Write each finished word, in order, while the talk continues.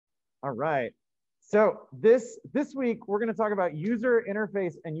All right. So this week we're going to talk about user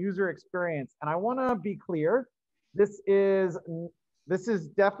interface and user experience. And I want to be clear, this is this is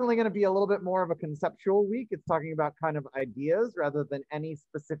definitely going to be a little bit more of a conceptual week. It's talking about kind of ideas rather than any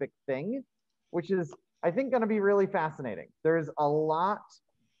specific thing, which is I think going to be really fascinating. There's a lot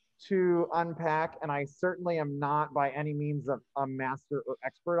to unpack, and I certainly am not by any means a master or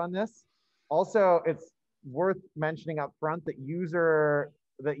expert on this. Also, it's worth mentioning up front that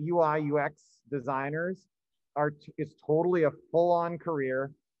that UI UX designers is totally a full-on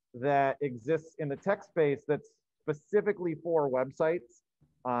career that exists in the tech space that's specifically for websites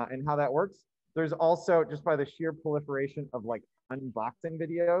and how that works. There's also, just by the sheer proliferation of like unboxing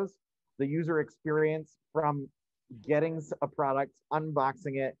videos, the user experience from getting a product,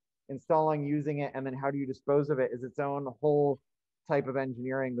 unboxing it, installing, using it, and then how do you dispose of it is its own whole type of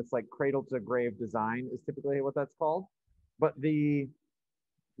engineering that's like cradle to grave design is typically what that's called. But the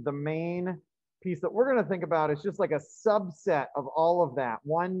main piece that we're going to think about is just like a subset of all of that,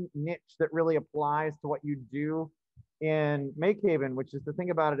 one niche that really applies to what you do in MakeHaven, which is to think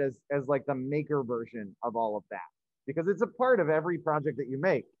about it as like the maker version of all of that, because it's a part of every project that you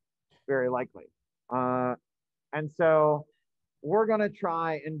make, very likely. And so we're going to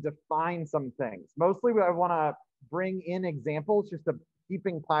try and define some things. Mostly I want to bring in examples, just a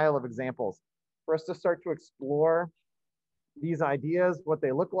heaping pile of examples for us to start to explore these ideas, what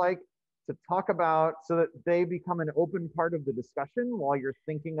they look like, to talk about so that they become an open part of the discussion while you're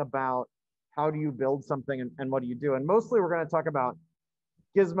thinking about how do you build something and what do you do. And mostly we're going to talk about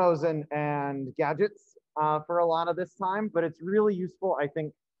gizmos and gadgets for a lot of this time, but it's really useful, I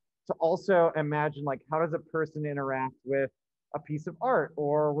think, to also imagine like how does a person interact with a piece of art,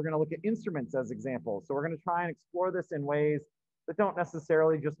 or we're going to look at instruments as examples. So we're going to try and explore this in ways that don't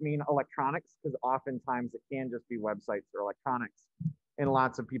necessarily just mean electronics, because oftentimes it can just be websites or electronics in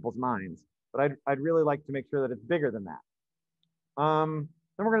lots of people's minds. But I'd really like to make sure that it's bigger than that. Then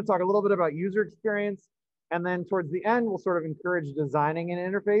we're going to talk a little bit about user experience. And then towards the end, we'll sort of encourage designing an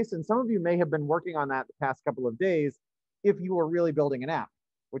interface. And some of you may have been working on that the past couple of days if you were really building an app,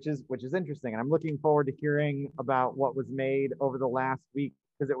 which is interesting. And I'm looking forward to hearing about what was made over the last week,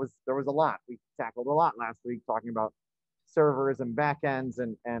 because there was a lot. We tackled a lot last week talking about servers and backends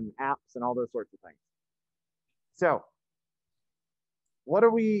and apps and all those sorts of things. So what are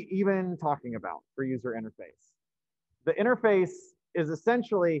we even talking about for user interface? The interface is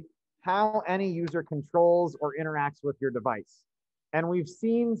essentially how any user controls or interacts with your device. And we've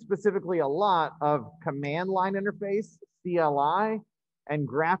seen specifically a lot of command line interface, CLI, and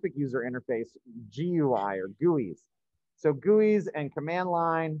graphic user interface, GUI or GUIs. So GUIs and command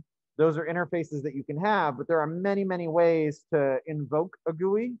line, those are interfaces that you can have, but there are many, many ways to invoke a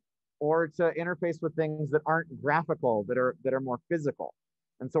GUI or to interface with things that aren't graphical, that are more physical.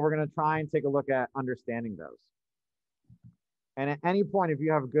 And so we're going to try and take a look at understanding those. And at any point, if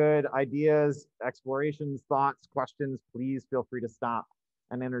you have good ideas, explorations, thoughts, questions, please feel free to stop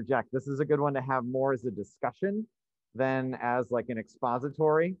and interject. This is a good one to have more as a discussion than as like an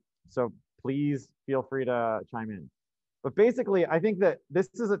expository. So please feel free to chime in. But basically, I think that this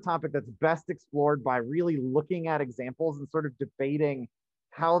is a topic that's best explored by really looking at examples and sort of debating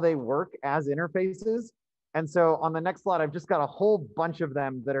how they work as interfaces. And so on the next slide, I've just got a whole bunch of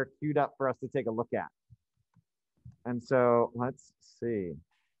them that are queued up for us to take a look at. And so let's see.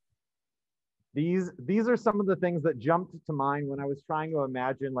 These are some of the things that jumped to mind when I was trying to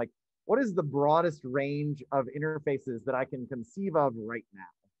imagine, like, what is the broadest range of interfaces that I can conceive of right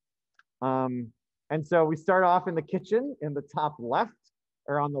now? And so we start off in the kitchen in the top left,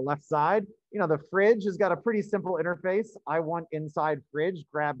 or on the left side. You know, the fridge has got a pretty simple interface. I want inside fridge,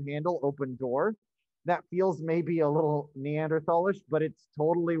 grab handle, open door. That feels maybe a little Neanderthalish, but it's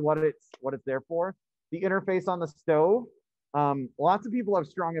totally what it's there for. The interface on the stove, lots of people have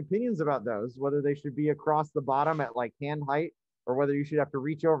strong opinions about those, whether they should be across the bottom at like hand height, or whether you should have to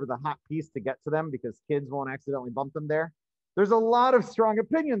reach over the hot piece to get to them because kids won't accidentally bump them there. There's a lot of strong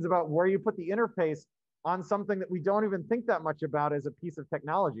opinions about where you put the interface on something that we don't even think that much about as a piece of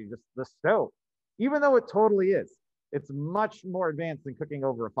technology, just the stove. Even though it totally is, it's much more advanced than cooking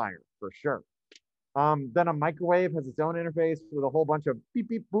over a fire, for sure. Then a microwave has its own interface with a whole bunch of beep,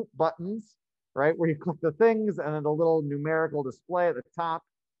 beep, boop buttons, right? Where you click the things and then the little numerical display at the top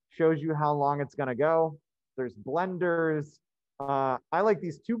shows you how long it's gonna go. There's blenders. I like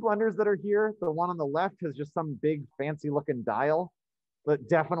these two blenders that are here. The one on the left has just some big fancy looking dial that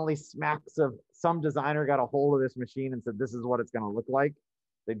definitely smacks of some designer got a hold of this machine and said, this is what it's gonna look like.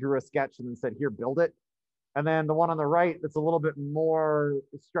 They drew a sketch and then said, here, build it. And then the one on the right, that's a little bit more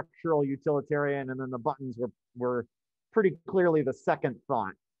structural utilitarian. And then the buttons were pretty clearly the second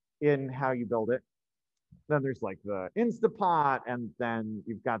thought. in how you build it. Then there's like the Instapot, and then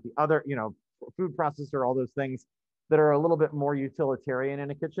you've got the other, food processor, all those things that are a little bit more utilitarian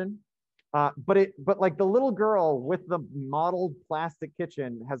in a kitchen. But like the little girl with the modeled plastic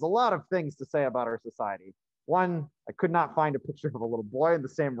kitchen has a lot of things to say about our society. One, I could not find a picture of a little boy in the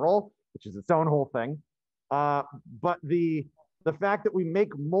same role, which is its own whole thing. But the fact that we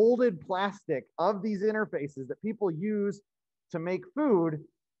make molded plastic of these interfaces that people use to make food,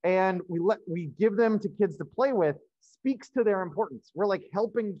 and we give them to kids to play with, speaks to their importance. We're like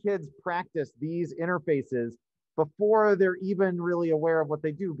helping kids practice these interfaces before they're even really aware of what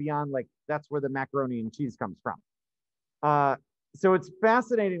they do, beyond like that's where the macaroni and cheese comes from. So it's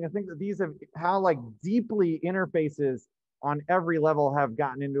fascinating to think that these have how like deeply interfaces on every level have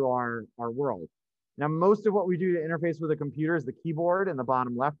gotten into our world. Now, most of what we do to interface with a computer is the keyboard in the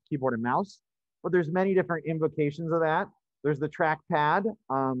bottom left, keyboard and mouse, but there's many different invocations of that. There's the trackpad,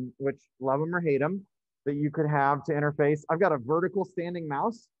 which love them or hate them, that you could have to interface. I've got a vertical standing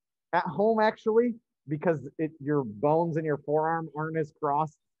mouse at home, actually, because your bones in your forearm aren't as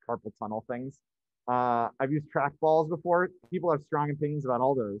crossed, carpal tunnel things. I've used trackballs before. People have strong opinions about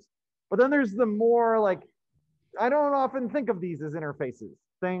all those. But then there's the more like, I don't often think of these as interfaces,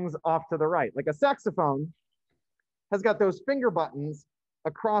 things off to the right. Like a saxophone has got those finger buttons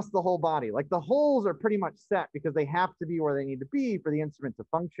across the whole body. Like the holes are pretty much set because they have to be where they need to be for the instrument to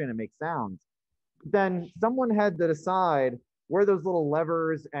function and make sounds. Then someone had to decide where those little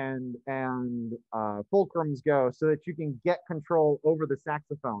levers and fulcrums go so that you can get control over the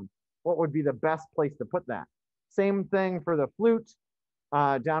saxophone. What would be the best place to put that? Same thing for the flute,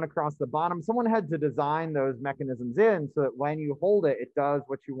 down across the bottom. Someone had to design those mechanisms in so that when you hold it, it does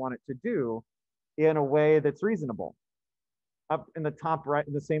what you want it to do in a way that's reasonable. Up in the top right,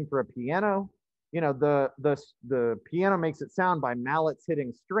 the same for a piano. The piano makes it sound by mallets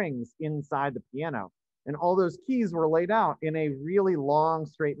hitting strings inside the piano. And all those keys were laid out in a really long,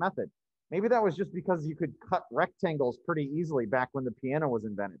 straight method. Maybe that was just because you could cut rectangles pretty easily back when the piano was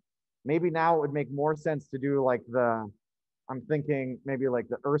invented. Maybe now it would make more sense to do like I'm thinking maybe like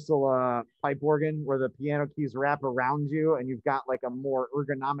the Ursula pipe organ, where the piano keys wrap around you and you've got like a more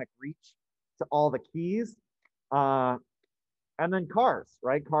ergonomic reach to all the keys. And then cars,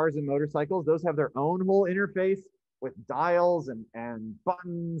 right? Cars and motorcycles, those have their own whole interface with dials and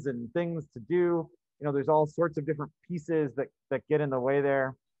buttons and things to do. There's all sorts of different pieces that get in the way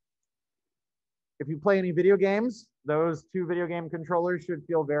there. If you play any video games, those two video game controllers should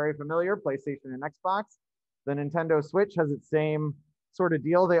feel very familiar, PlayStation and Xbox. The Nintendo Switch has its same sort of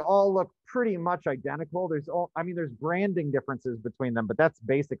deal. They all look pretty much identical. There's branding differences between them, but that's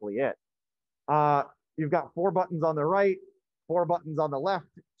basically it. You've got 4 buttons on the right, 4 buttons on the left,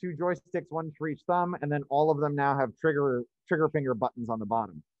 2 joysticks, 1 for each thumb, and then all of them now have trigger finger buttons on the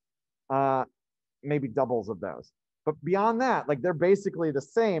bottom. Maybe doubles of those. But beyond that, like they're basically the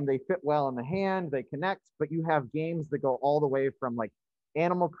same. They fit well in the hand, they connect, but you have games that go all the way from like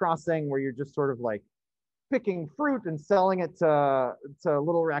Animal Crossing, where you're just sort of like picking fruit and selling it to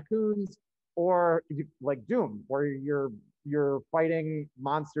little raccoons, or like Doom, where you're fighting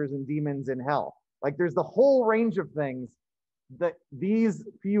monsters and demons in hell. Like there's the whole range of things that these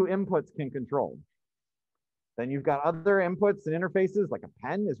few inputs can control. Then you've got other inputs and interfaces, like a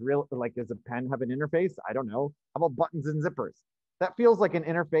pen is real. Like, does a pen have an interface? I don't know. How about buttons and zippers? That feels like an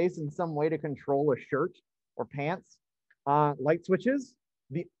interface in some way to control a shirt or pants. Light switches.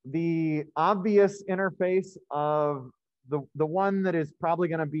 The obvious interface of the one that is probably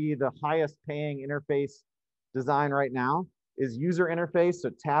going to be the highest paying interface design right now is user interface.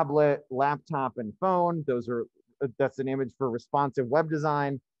 So tablet, laptop, and phone. That's an image for responsive web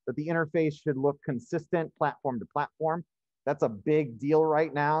design. That the interface should look consistent platform to platform. That's a big deal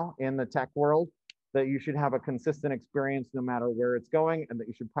right now in the tech world, that you should have a consistent experience no matter where it's going, and that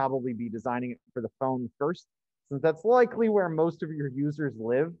you should probably be designing it for the phone first, since that's likely where most of your users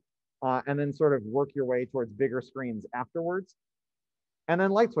live, and then sort of work your way towards bigger screens afterwards. And then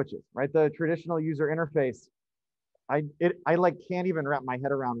light switches, right? The traditional user interface. I like can't even wrap my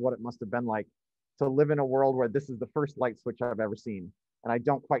head around what it must have been like to live in a world where this is the first light switch I've ever seen. And I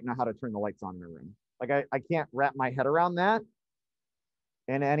don't quite know how to turn the lights on in a room. Like I can't wrap my head around that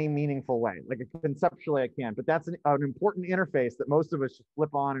in any meaningful way. Like conceptually I can, but that's an important interface that most of us just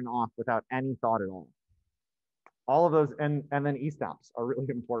flip on and off without any thought at all. All of those, and then e-stops are really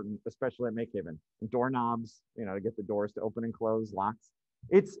important, especially at MakeHaven. Doorknobs, to get the doors to open and close, locks.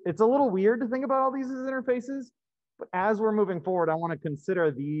 It's a little weird to think about all these as interfaces, but as we're moving forward, I want to consider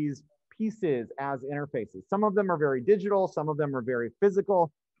these pieces as interfaces. Some of them are very digital, some of them are very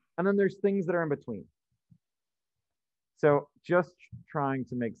physical, and then there's things that are in between. So just trying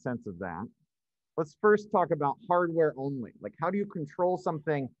to make sense of that. Let's first talk about hardware only. Like, how do you control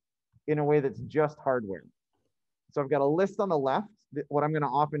something in a way that's just hardware? So I've got a list on the left. What I'm going to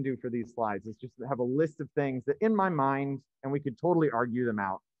often do for these slides is just have a list of things that in my mind, and we could totally argue them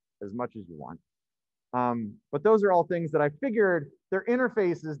out as much as you want. But those are all things that I figured their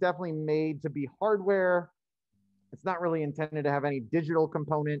interface is definitely made to be hardware. It's not really intended to have any digital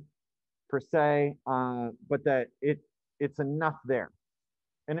component per se, but that it's enough there.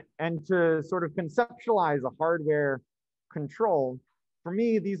 And to sort of conceptualize a hardware control, for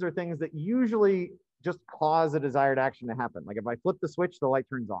me, these are things that usually just cause a desired action to happen. Like if I flip the switch, the light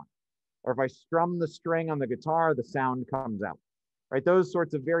turns on. Or if I strum the string on the guitar, the sound comes out. Right? Those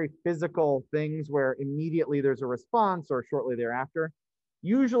sorts of very physical things where immediately there's a response or shortly thereafter.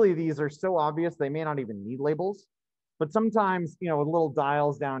 Usually these are so obvious, they may not even need labels. But sometimes, you know, with little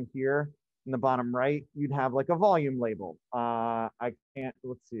dials down here in the bottom right, you'd have like a volume label. I can't,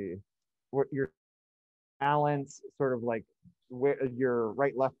 let's see, what your balance, sort of like your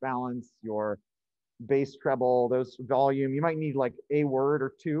right left balance, your bass treble, those volume, you might need like a word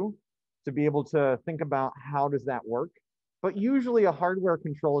or two to be able to think about how does that work. But usually a hardware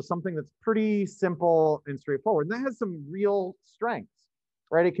control is something that's pretty simple and straightforward. And that has some real strengths,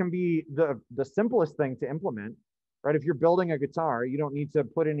 right? It can be the simplest thing to implement, right? If you're building a guitar, you don't need to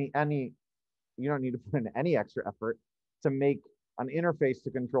put in any extra effort to make an interface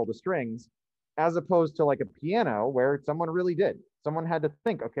to control the strings, as opposed to like a piano where someone really did. Someone had to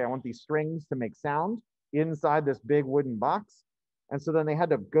think, okay, I want these strings to make sound inside this big wooden box. And so then they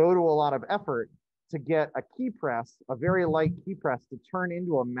had to go to a lot of effort to get a key press, a very light key press, to turn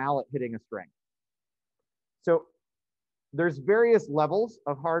into a mallet hitting a string. So there's various levels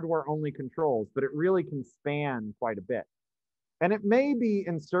of hardware only controls, but it really can span quite a bit. And it may be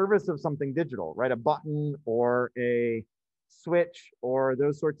in service of something digital, right? A button or a switch or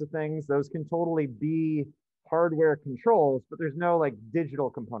those sorts of things. Those can totally be hardware controls, but there's no like digital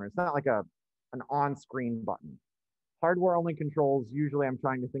component. It's not like an on-screen button. Hardware only controls, usually I'm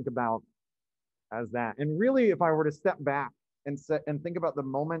trying to think about as that. And really, if I were to step back and think about the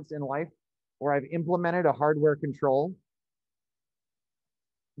moments in life where I've implemented a hardware control,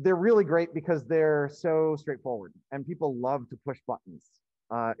 they're really great because they're so straightforward and people love to push buttons,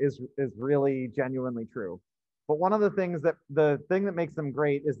 is really genuinely true. But one of the things the thing that makes them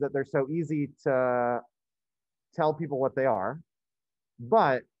great is that they're so easy to tell people what they are,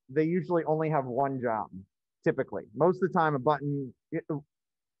 but they usually only have one job, typically. Most of the time, a button,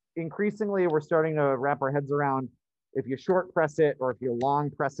 increasingly, we're starting to wrap our heads around if you short press it or if you long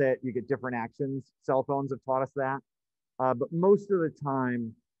press it, you get different actions. Cell phones have taught us that. But most of the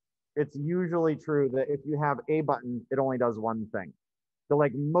time, it's usually true that if you have a button, it only does one thing. The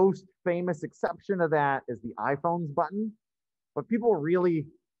like most famous exception of that is the iPhone's button. But people really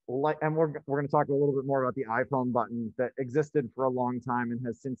like, and we're going to talk a little bit more about the iPhone button that existed for a long time and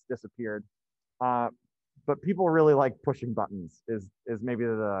has since disappeared. But people really like pushing buttons is maybe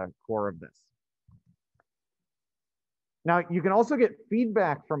the core of this. Now, you can also get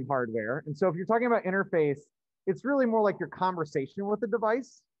feedback from hardware. And so if you're talking about interface, it's really more like your conversation with the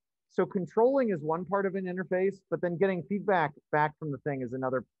device. So controlling is one part of an interface, but then getting feedback back from the thing is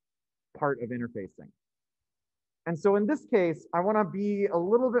another part of interfacing. And so in this case, I want to be a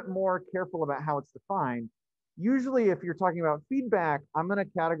little bit more careful about how it's defined. Usually, if you're talking about feedback, I'm going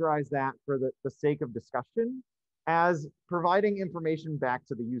to categorize that for the sake of discussion as providing information back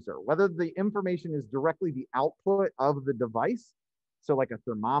to the user, whether the information is directly the output of the device. So like a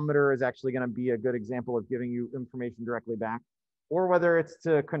thermometer is actually going to be a good example of giving you information directly back, or whether it's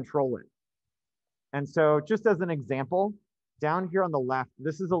to control it. And so just as an example, down here on the left,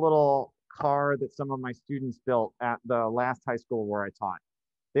 this is a little car that some of my students built at the last high school where I taught.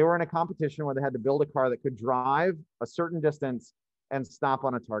 They were in a competition where they had to build a car that could drive a certain distance and stop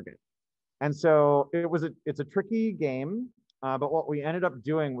on a target. And so it's a tricky game, but what we ended up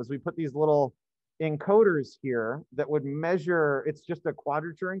doing was we put these little encoders here that would measure, it's just a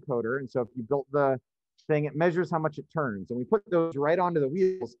quadrature encoder. And so if you built the thing, it measures how much it turns. And we put those right onto the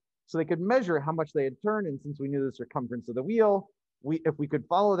wheels so they could measure how much they had turned. And since we knew the circumference of the wheel, if we could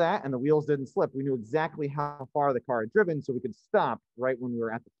follow that and the wheels didn't slip, we knew exactly how far the car had driven, so we could stop right when we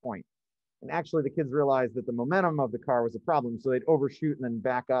were at the point. And actually, the kids realized that the momentum of the car was a problem, so they'd overshoot and then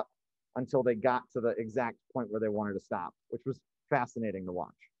back up until they got to the exact point where they wanted to stop, which was fascinating to watch.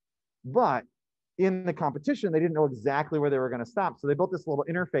 But in the competition, they didn't know exactly where they were going to stop, so they built this little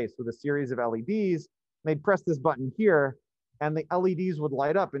interface with a series of LEDs. They'd press this button here, and the LEDs would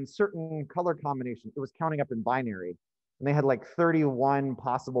light up in certain color combinations. It was counting up in binary. And they had like 31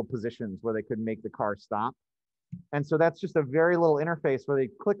 possible positions where they could make the car stop. And so that's just a very little interface where they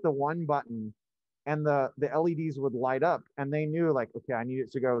click the one button and the LEDs would light up, and they knew like, okay, I need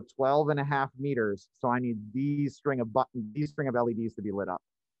it to go 12.5 meters. So I need these string of LEDs to be lit up.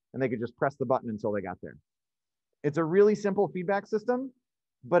 And they could just press the button until they got there. It's a really simple feedback system,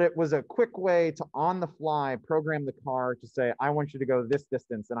 but it was a quick way to on the fly program the car to say, I want you to go this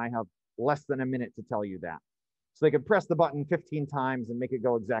distance and I have less than a minute to tell you that. So they could press the button 15 times and make it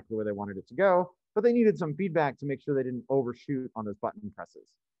go exactly where they wanted it to go, but they needed some feedback to make sure they didn't overshoot on those button presses.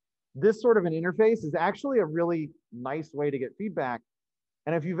 This sort of an interface is actually a really nice way to get feedback.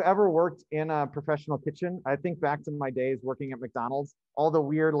 And if you've ever worked in a professional kitchen, I think back to my days working at McDonald's, all the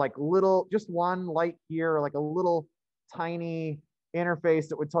weird, like little, just one light here, like a little tiny interface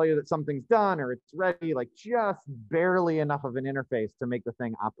that would tell you that something's done or it's ready, like just barely enough of an interface to make the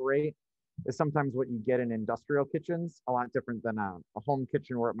thing operate, is sometimes what you get in industrial kitchens, a lot different than a home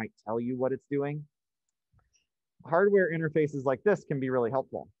kitchen where it might tell you what it's doing. Hardware interfaces like this can be really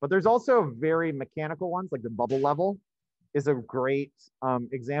helpful, but there's also very mechanical ones, like the bubble level is a great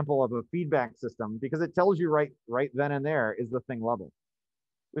example of a feedback system because it tells you right then and there, is the thing level.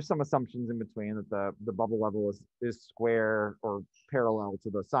 There's some assumptions in between that the bubble level is square or parallel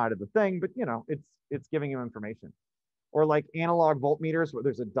to the side of the thing, but you know, it's giving you information. Or like analog voltmeters where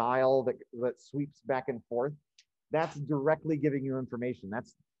there's a dial that sweeps back and forth. That's directly giving you information.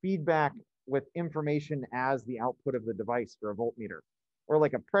 That's feedback with information as the output of the device for a voltmeter. Or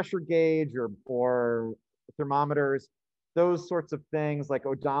like a pressure gauge or thermometers, those sorts of things like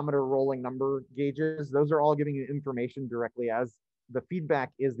odometer rolling number gauges, those are all giving you information directly as the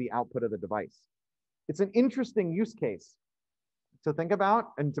feedback is the output of the device. It's an interesting use case to think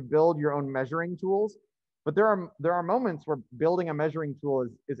about and to build your own measuring tools. But there are moments where building a measuring tool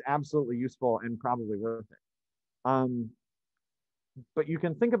is absolutely useful and probably worth it. But you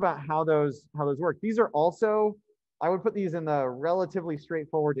can think about how those work. These are also, I would put these in the relatively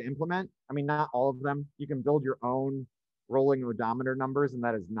straightforward to implement. I mean, not all of them. You can build your own rolling odometer numbers, and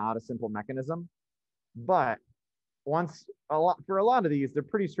that is not a simple mechanism. But for a lot of these, they're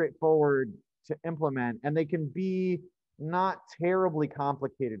pretty straightforward to implement, and they can be not terribly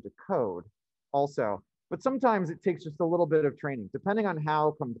complicated to code also. But sometimes it takes just a little bit of training. Depending on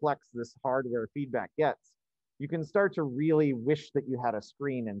how complex this hardware feedback gets, you can start to really wish that you had a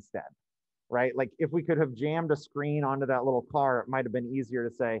screen instead, right? Like if we could have jammed a screen onto that little car, it might have been easier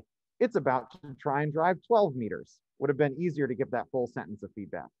to say, it's about to try and drive 12 meters. Would have been easier to give that full sentence of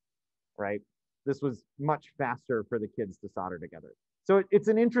feedback, right? This was much faster for the kids to solder together. So it's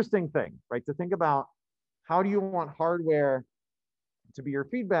an interesting thing, right? To think about how do you want hardware to be your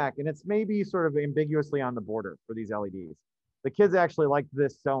feedback, and it's maybe sort of ambiguously on the border for these LEDs. The kids actually liked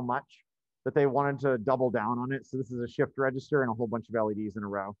this so much that they wanted to double down on it. So this is a shift register and a whole bunch of LEDs in a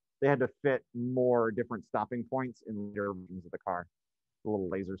row. They had to fit more different stopping points in later versions of the car. A little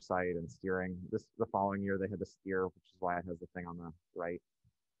laser sight and steering. The following year they had to steer, which is why it has the thing on the right.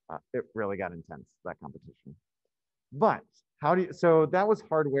 It really got intense, that competition. But so that was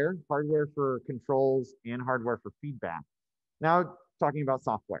hardware for controls and hardware for feedback. Now talking about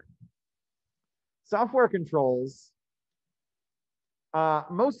software. Software controls,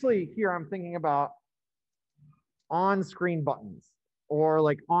 mostly here I'm thinking about on-screen buttons or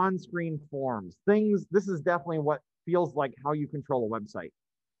like on-screen forms. This is definitely what feels like how you control a website.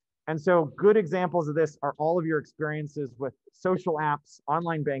 And so good examples of this are all of your experiences with social apps,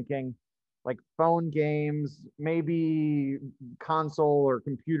 online banking, like phone games, maybe console or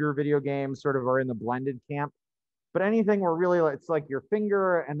computer video games sort of are in the blended camp. But anything where really it's like your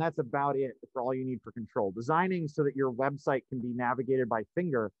finger and that's about it for all you need for control. Designing so that your website can be navigated by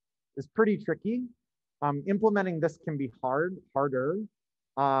finger is pretty tricky. Implementing this can be harder,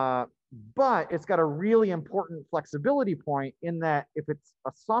 but it's got a really important flexibility point in that if it's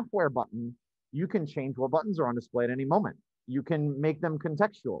a software button, you can change what buttons are on display at any moment. You can make them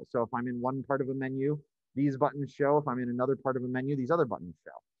contextual. So if I'm in one part of a menu, these buttons show. If I'm in another part of a menu, these other buttons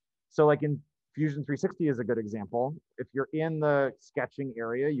show. So like in Fusion 360 is a good example. If you're in the sketching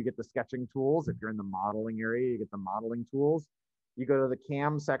area, you get the sketching tools. If you're in the modeling area, you get the modeling tools. You go to the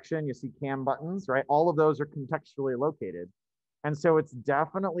cam section, you see cam buttons, right? All of those are contextually located. And so it's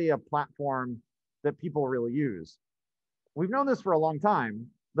definitely a platform that people really use. We've known this for a long time.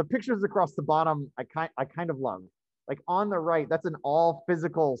 The pictures across the bottom, I kind of love. Like on the right, that's an all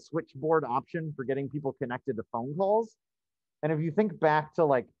physical switchboard option for getting people connected to phone calls. And if you think back to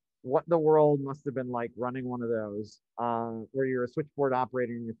like what the world must have been like running one of those, where you're a switchboard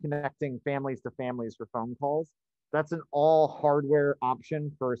operator and you're connecting families to families for phone calls, that's an all hardware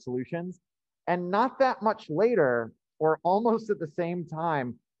option for solutions. And not that much later, or almost at the same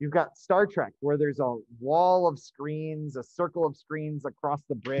time, You've got Star Trek, where there's a wall of screens, a circle of screens across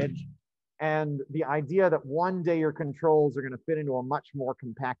the bridge. And the idea that one day your controls are going to fit into a much more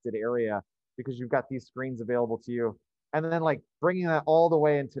compacted area because you've got these screens available to you. And then like bringing that all the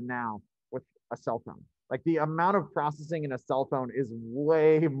way into now with a cell phone. Like the amount of processing in a cell phone is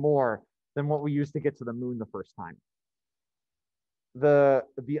way more than what we used to get to the moon the first time. The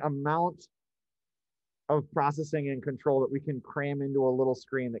amount of processing and control that we can cram into a little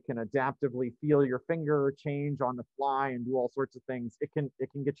screen that can adaptively feel your finger change on the fly and do all sorts of things. It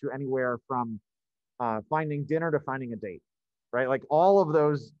can get you anywhere from finding dinner to finding a date, right? Like all of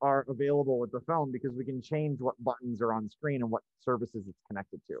those are available with the phone because we can change what buttons are on screen and what services it's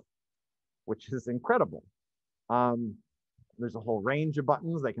connected to, which is incredible. There's a whole range of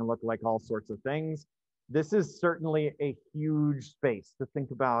buttons. They can look like all sorts of things. This is certainly a huge space to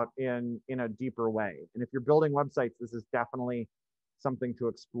think about in a deeper way. And if you're building websites, this is definitely something to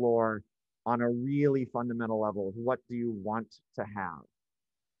explore on a really fundamental level. What do you want to have?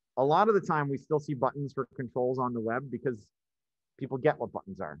 A lot of the time, we still see buttons for controls on the web because people get what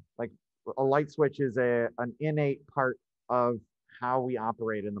buttons are. Like a light switch is an innate part of how we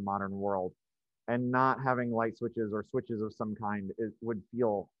operate in the modern world. And not having light switches or switches of some kind would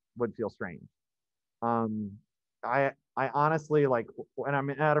feel strange. I honestly, like when I'm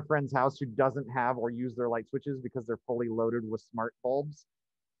at a friend's house who doesn't have or use their light switches because they're fully loaded with smart bulbs,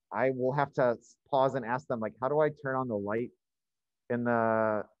 I will have to pause and ask them, like, how do I turn on the light in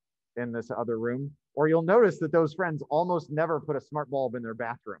this other room? Or you'll notice that those friends almost never put a smart bulb in their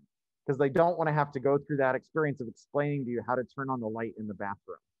bathroom because they don't want to have to go through that experience of explaining to you how to turn on the light in the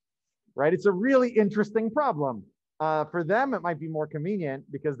bathroom, right? It's a really interesting problem. For them, it might be more convenient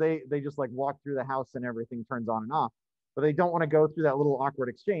because they just like walk through the house and everything turns on and off, but they don't want to go through that little awkward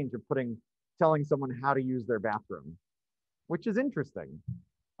exchange of telling someone how to use their bathroom, which is interesting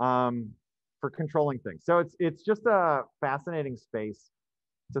for controlling things. So it's just a fascinating space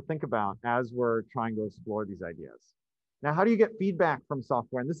to think about as we're trying to explore these ideas. Now, how do you get feedback from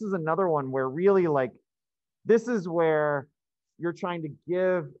software? And this is another one where really like, this is where you're trying to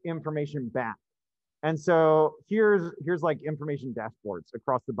give information back. And so here's like information dashboards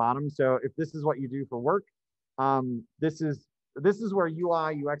across the bottom. So if this is what you do for work, this is where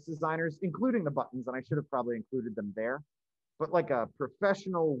UI, UX designers, including the buttons, and I should have probably included them there, but like a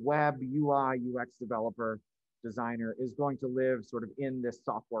professional web UI, UX developer, designer is going to live sort of in this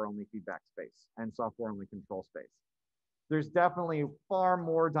software-only feedback space and software-only control space. There's definitely far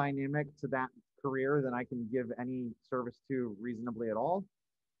more dynamic to that career than I can give any service to reasonably at all.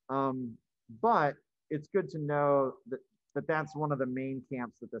 But it's good to know that that's one of the main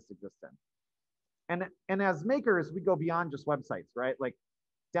camps that this exists in. And as makers, we go beyond just websites, right? Like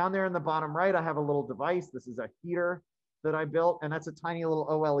down there in the bottom right, I have a little device. This is a heater that I built, and that's a tiny little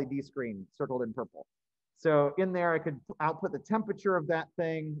OLED screen circled in purple. So in there, I could output the temperature of that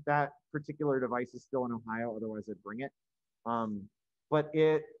thing. That particular device is still in Ohio, otherwise I'd bring it. But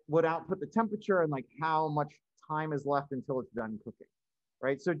it would output the temperature and like how much time is left until it's done cooking,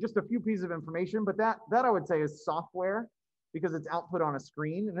 right? So just a few pieces of information, but that I would say is software because it's output on a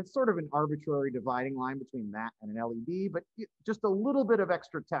screen, and it's sort of an arbitrary dividing line between that and an LED, but just a little bit of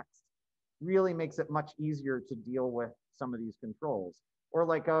extra text really makes it much easier to deal with some of these controls. Or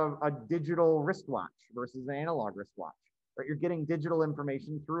like a digital wristwatch versus an analog wristwatch, right? You're getting digital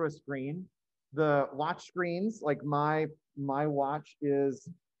information through a screen. The watch screens, like my watch is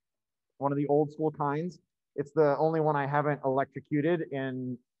one of the old school kinds. It's the only one I haven't electrocuted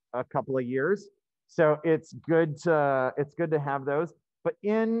in a couple of years. So it's good to have those. But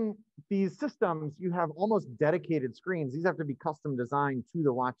in these systems, you have almost dedicated screens. These have to be custom designed to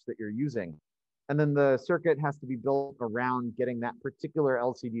the watch that you're using. And then the circuit has to be built around getting that particular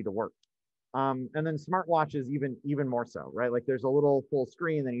LCD to work. And then smartwatches even more so, right? Like there's a little full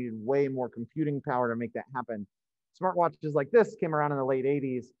screen that needed way more computing power to make that happen. Smartwatches like this came around in the late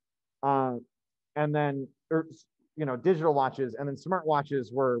 80s. And then, digital watches, and then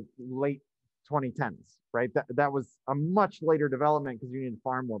smartwatches were late 2010s, right? That was a much later development because you needed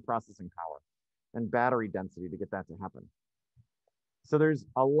far more processing power and battery density to get that to happen. So there's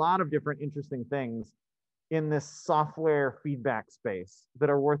a lot of different interesting things in this software feedback space that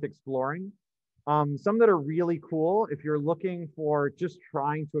are worth exploring. Some that are really cool, if you're looking for just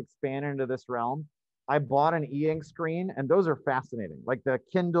trying to expand into this realm, I bought an e-ink screen, and those are fascinating, like the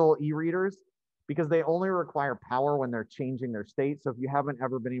Kindle e-readers, because they only require power when they're changing their state. So if you haven't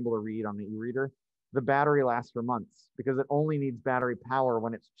ever been able to read on the e-reader, the battery lasts for months because it only needs battery power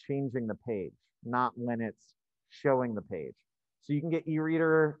when it's changing the page, not when it's showing the page. So you can get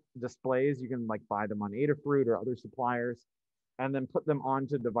e-reader displays. You can like buy them on Adafruit or other suppliers. and then put them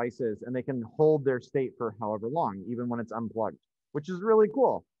onto devices, and they can hold their state for however long, even when it's unplugged, which is really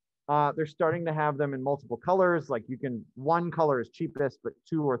cool. They're starting to have them in multiple colors. Like one color is cheapest, but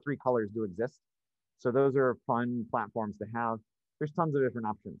 2 or 3 colors do exist. So those are fun platforms to have. There's tons of different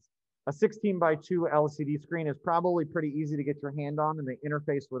options. A 16:2 LCD screen is probably pretty easy to get your hand on, and they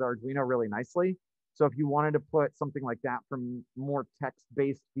interface with Arduino really nicely. So if you wanted to put something like that from more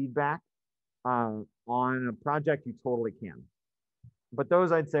text-based feedback on a project, you totally can. But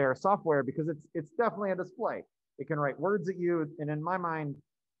those I'd say are software because it's definitely a display. It can write words at you, and in my mind,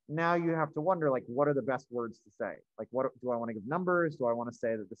 now you have to wonder, like, what are the best words to say? Like, what do I want to give numbers? Do I want to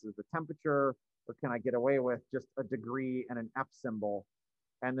say that this is the temperature, or can I get away with just a degree and an F symbol?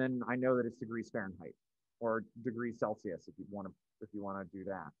 And then I know that it's degrees Fahrenheit or degrees Celsius if you want to do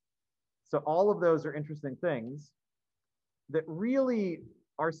that. So all of those are interesting things that really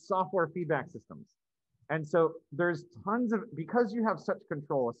are software feedback systems. And so there's tons of, because you have such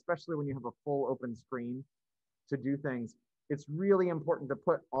control, especially when you have a full open screen to do things, it's really important to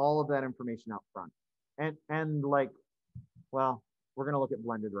put all of that information out front. And like, well, we're going to look at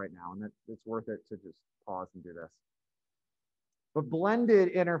blended right now, and it's worth it to just pause and do this. But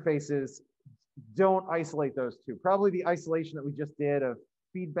blended interfaces don't isolate those two. Probably the isolation that we just did of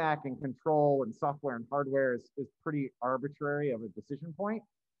feedback and control and software and hardware is pretty arbitrary of a decision point.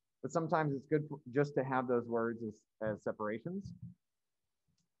 But sometimes it's good just to have those words as separations.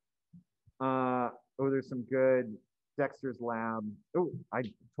 Oh, there's some good Dexter's Lab. Oh, I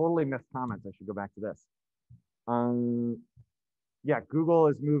totally missed comments. I should go back to this. Yeah, Google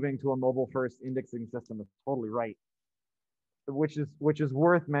is moving to a mobile-first indexing system. That's totally right. Which is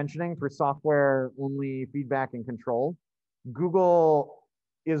worth mentioning for software-only feedback and control. Google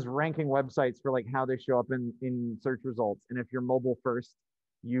is ranking websites for like how they show up in search results. And if you're mobile-first,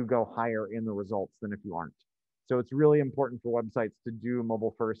 you go higher in the results than if you aren't. So it's really important for websites to do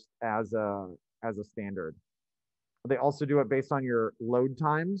mobile-first as a standard. They also do it based on your load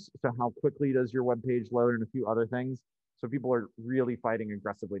times. So how quickly does your web page load and a few other things. So people are really fighting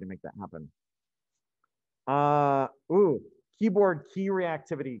aggressively to make that happen. Keyboard key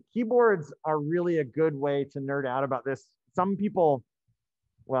reactivity. Keyboards are really a good way to nerd out about this. Some people,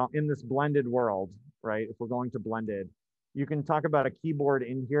 well, in this blended world, right? If we're going to blended, you can talk about a keyboard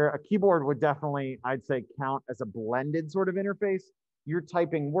in here. A keyboard would definitely, I'd say, count as a blended sort of interface. You're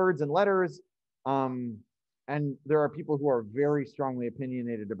typing words and letters. And there are people who are very strongly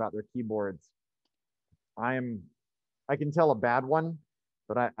opinionated about their keyboards. I can tell a bad one,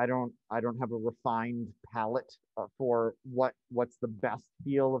 but I don't have a refined palette for what's the best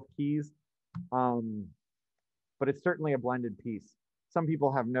feel of keys. But it's certainly a blended piece. Some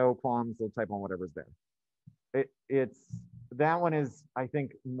people have no qualms; they'll type on whatever's there. That one is, I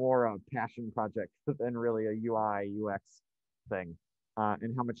think, more a passion project than really a UI UX thing.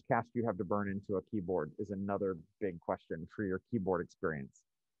 And how much cash do you have to burn into a keyboard is another big question for your keyboard experience.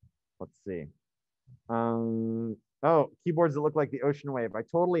 Let's see. Oh, keyboards that look like the ocean wave. I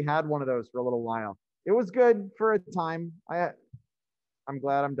totally had one of those for a little while. It was good for a time. I'm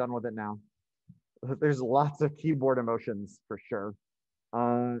glad I'm done with it now. There's lots of keyboard emotions for sure.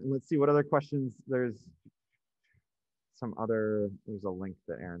 Let's see what other questions. There's a link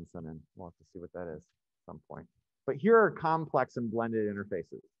that Aaron sent in. We'll have to see what that is at some point. But here are complex and blended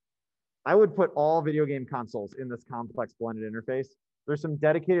interfaces. I would put all video game consoles in this complex blended interface. There's some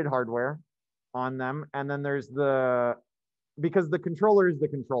dedicated hardware on them. And then there's because the controller is the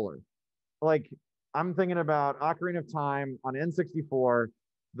controller. Like, I'm thinking about Ocarina of Time on N64,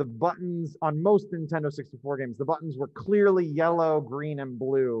 the buttons on most Nintendo 64 games, the buttons were clearly yellow, green, and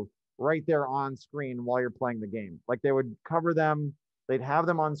blue right there on screen while you're playing the game. Like, they would cover them, they'd have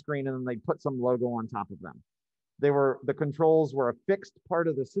them on screen, and then they'd put some logo on top of them. The controls were a fixed part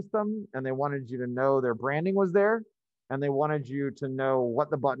of the system, and they wanted you to know their branding was there, and they wanted you to know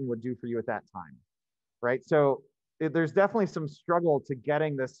what the button would do for you at that time, right? So there's definitely some struggle to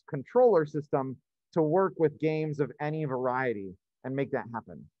getting this controller system to work with games of any variety and make that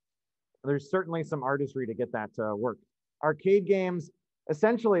happen. There's certainly some artistry to get that to work. Arcade games,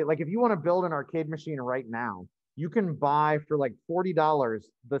 essentially, like if you want to build an arcade machine right now, you can buy for like $40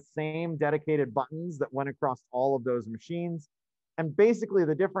 the same dedicated buttons that went across all of those machines. And basically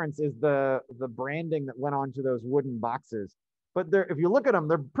the difference is the branding that went onto those wooden boxes. But if you look at them,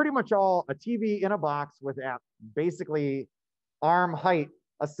 they're pretty much all a TV in a box with at basically arm height,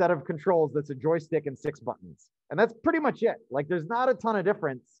 a set of controls that's a joystick and 6 buttons. And that's pretty much it. Like, there's not a ton of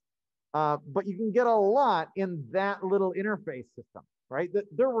difference, but you can get a lot in that little interface system, right?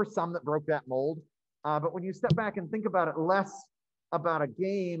 There were some that broke that mold. But when you step back and think about it, less about a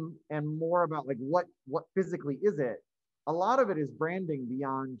game and more about like what physically is it, a lot of it is branding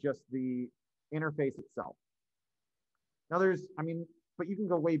beyond just the interface itself. Now there's, I mean, but you can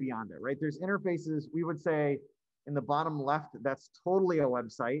go way beyond it, right? There's interfaces, we would say in the bottom left, that's totally a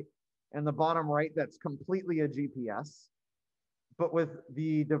website, and the bottom right, that's completely a GPS. But with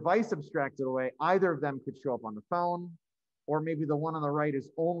the device abstracted away, either of them could show up on the phone, or maybe the one on the right is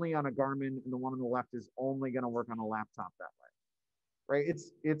only on a Garmin and the one on the left is only going to work on a laptop that way, right?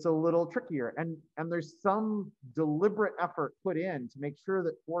 It's a little trickier, and there's some deliberate effort put in to make sure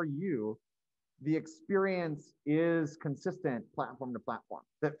that for you, the experience is consistent platform to platform.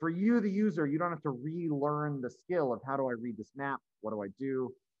 That for you, the user, you don't have to relearn the skill of how do I read this map? What do I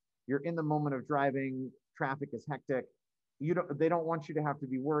do? You're in the moment of driving, traffic is hectic. They don't want you to have to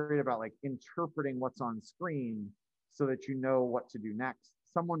be worried about like interpreting what's on screen so that you know what to do next.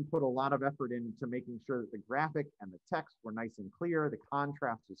 Someone put a lot of effort into making sure that the graphic and the text were nice and clear, the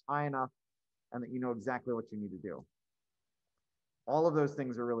contrast was high enough, and that you know exactly what you need to do. All of those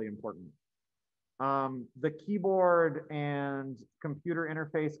things are really important. The keyboard and computer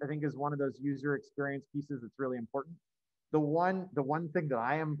interface, I think, is one of those user experience pieces that's really important. The one thing that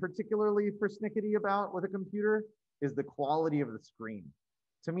I am particularly persnickety about with a computer is the quality of the screen.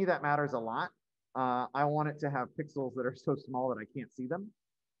 To me, that matters a lot. I want it to have pixels that are so small that I can't see them.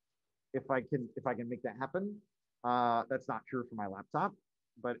 If I can make that happen, that's not true for my laptop,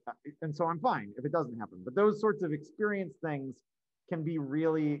 but and so I'm fine if it doesn't happen. But those sorts of experience things can be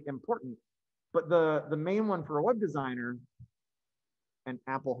really important. But the main one for a web designer, and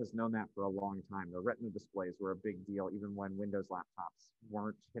Apple has known that for a long time, the Retina displays were a big deal even when Windows laptops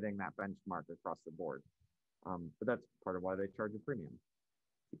weren't hitting that benchmark across the board. But that's part of why they charge a premium.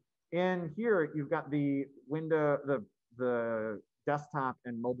 In here, you've got the the desktop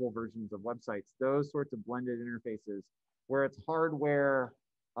and mobile versions of websites, those sorts of blended interfaces where it's hardware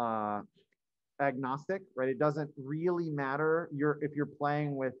agnostic, right? It doesn't really matter if you're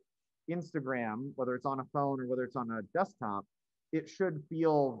playing with Instagram, whether it's on a phone or whether it's on a desktop, it should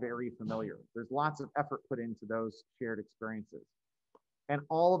feel very familiar. There's lots of effort put into those shared experiences. And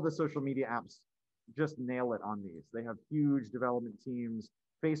all of the social media apps just nail it on these. They have huge development teams.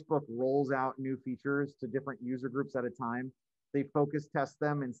 Facebook rolls out new features to different user groups at a time. They focus test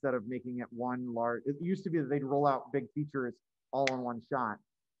them instead of making it one large. It used to be that they'd roll out big features all in one shot.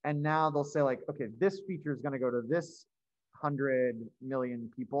 And now they'll say like, okay, this feature is going to go to this 100 million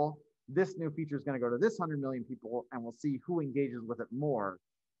people. This new feature is going to go to this 100 million people, and we'll see who engages with it more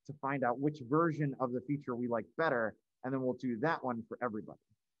to find out which version of the feature we like better. And then we'll do that one for everybody,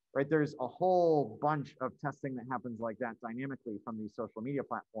 right? There's a whole bunch of testing that happens like that dynamically from these social media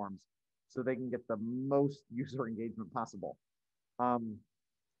platforms so they can get the most user engagement possible.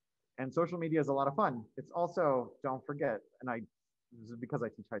 And social media is a lot of fun. It's also, don't forget, and this is because I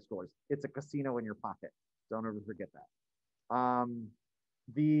teach high schoolers, it's a casino in your pocket. Don't ever forget that.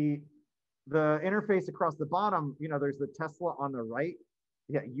 The interface across the bottom, you know, there's the Tesla on the right.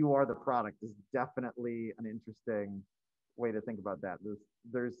 Yeah, you are the product is definitely an interesting way to think about that.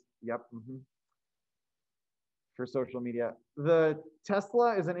 Yep. For social media. The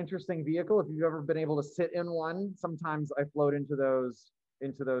Tesla is an interesting vehicle. If you've ever been able to sit in one, sometimes I float into those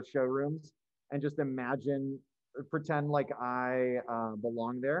showrooms and just pretend like I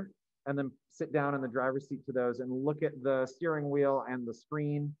belong there, and then sit down in the driver's seat to those and look at the steering wheel and the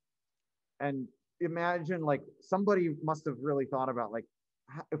screen, and imagine like somebody must have really thought about like,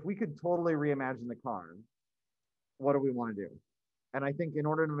 if we could totally reimagine the car, what do we want to do? And I think in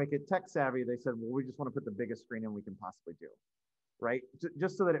order to make it tech savvy, they said, well, we just want to put the biggest screen in we can possibly do, right?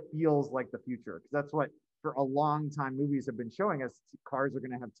 Just so that it feels like the future. Because that's what, for a long time, movies have been showing us, cars are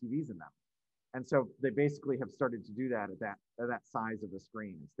going to have TVs in them. And so they basically have started to do that at that size of the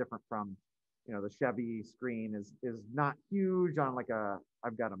screen. It's different from, you know, the Chevy screen is not huge on like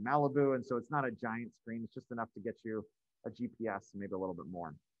I've got a Malibu. And so it's not a giant screen. It's just enough to get you a GPS, maybe a little bit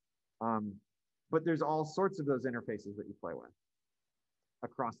more. But there's all sorts of those interfaces that you play with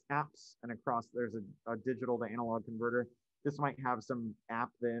across apps and there's a digital to analog converter. This might have some app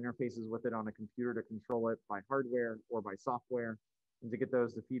that interfaces with it on a computer to control it by hardware or by software. And to get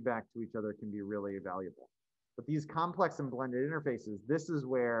those to feedback to each other can be really valuable. But these complex and blended interfaces, this is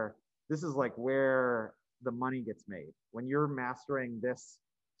like where the money gets made. When you're mastering this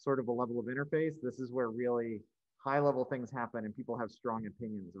sort of a level of interface, this is where really high level things happen and people have strong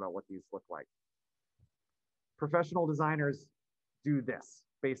opinions about what these look like. Professional designers do this,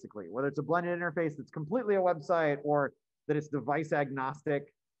 basically, whether it's a blended interface that's completely a website or that it's device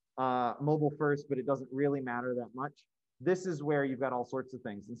agnostic, mobile first, but it doesn't really matter that much. This is where you've got all sorts of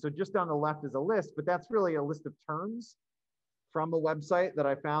things. And so just on the left is a list, but that's really a list of terms from a website that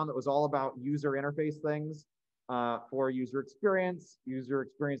I found that was all about user interface things. for user experience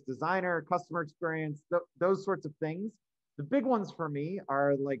designer, customer experience, those sorts of things. The big ones for me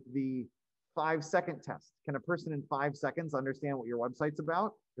are like the 5-second test. Can a person in 5 seconds understand what your website's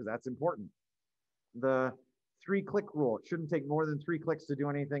about? Because that's important. The 3-click rule. It shouldn't take more than 3 clicks to do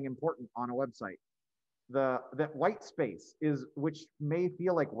anything important on a website. That white space is, which may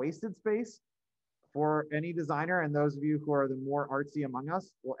feel like wasted space for any designer, and those of you who are the more artsy among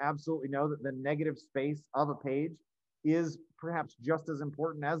us will absolutely know that the negative space of a page is perhaps just as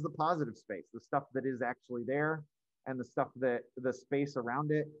important as the positive space. The stuff that is actually there and the stuff that the space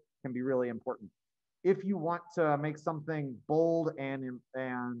around it can be really important. If you want to make something bold and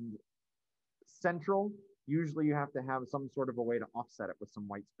central, usually you have to have some sort of a way to offset it with some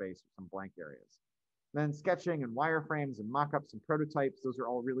white space or some blank areas. Then sketching and wireframes and mockups and prototypes, those are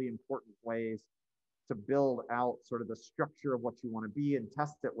all really important ways to build out sort of the structure of what you want to be and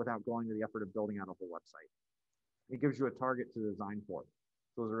test it without going to the effort of building out a whole website. It gives you a target to design for.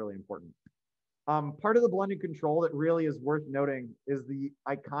 Those are really important. Part of the blended control that really is worth noting is the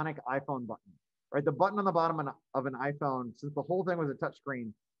iconic iPhone button, right? The button on the bottom of an iPhone, since the whole thing was a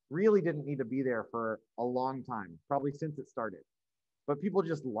touchscreen, really didn't need to be there for a long time, probably since it started. But people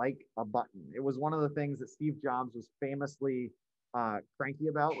just like a button. It was one of the things that Steve Jobs was famously cranky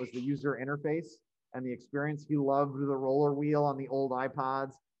about, was the user interface and the experience. He loved the roller wheel on the old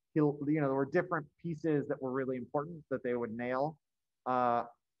iPods. There were different pieces that were really important that they would nail.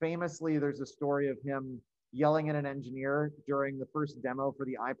 Famously, there's a story of him yelling at an engineer during the first demo for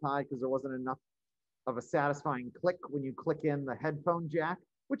the iPod because there wasn't enough of a satisfying click when you click in the headphone jack,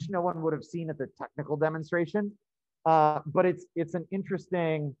 which no one would have seen at the technical demonstration. But it's an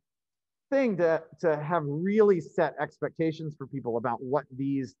interesting thing to have really set expectations for people about what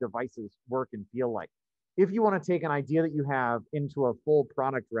these devices work and feel like. If you want to take an idea that you have into a full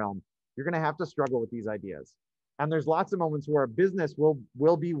product realm, you're going to have to struggle with these ideas. And there's lots of moments where a business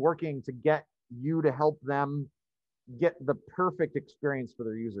will be working to get you to help them get the perfect experience for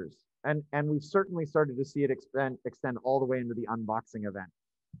their users. And we've certainly started to see it extend all the way into the unboxing event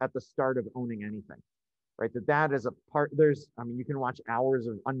at the start of owning anything, right? That is a part. You can watch hours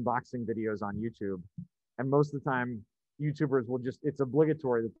of unboxing videos on YouTube, and most of the time YouTubers will it's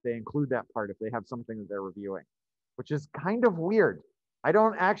obligatory that they include that part if they have something that they're reviewing, which is kind of weird. I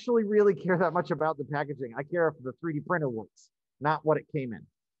don't actually really care that much about the packaging. I care if the 3D printer works, not what it came in.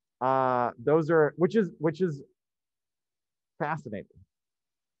 Which is fascinating.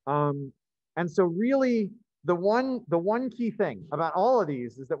 And so really the one key thing about all of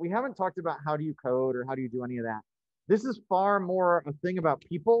these is that we haven't talked about how do you code or how do you do any of that. This is far more a thing about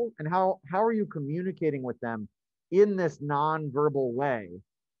people and how are you communicating with them in this non-verbal way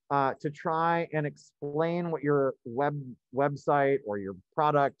to try and explain what your website or your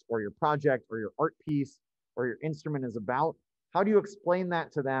product or your project or your art piece or your instrument is about. How do you explain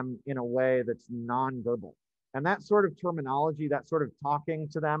that to them in a way that's non-verbal? And that sort of terminology, that sort of talking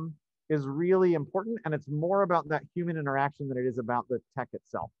to them is really important. And it's more about that human interaction than it is about the tech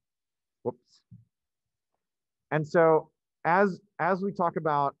itself. Whoops. And so as we talk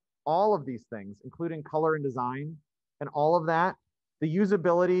about all of these things, including color and design and all of that, the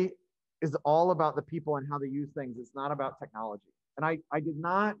usability is all about the people and how they use things. It's not about technology. And I did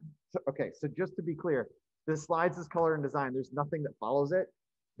not, okay, so just to be clear, this slides is color and design. There's nothing that follows it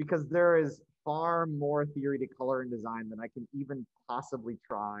because there is far more theory to color and design than I can even possibly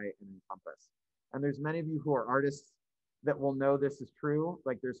try and encompass. And there's many of you who are artists that will know this is true.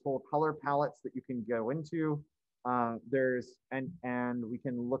 Like there's whole color palettes that you can go into. And we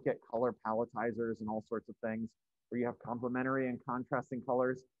can look at color palletizers and all sorts of things where you have complementary and contrasting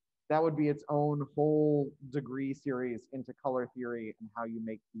colors. That would be its own whole degree series into color theory and how you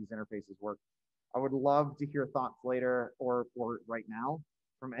make these interfaces work. I would love to hear thoughts later or right now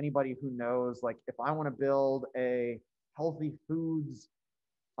from anybody who knows, like if I want to build a healthy foods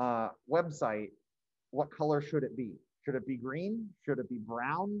website, what color should it be? Should it be green? Should it be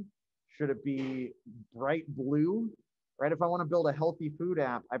brown? Should it be bright blue? Right? If I want to build a healthy food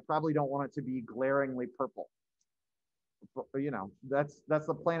app, I probably don't want it to be glaringly purple. You know, that's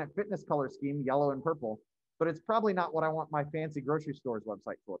the Planet Fitness color scheme, yellow and purple, but it's probably not what I want my fancy grocery store's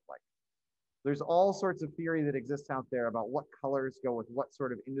website to look like. There's all sorts of theory that exists out there about what colors go with what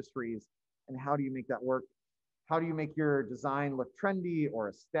sort of industries and how do you make that work? How do you make your design look trendy or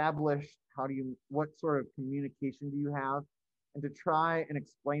established? What sort of communication do you have? And to try and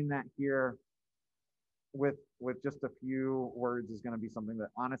explain that here with just a few words is going to be something that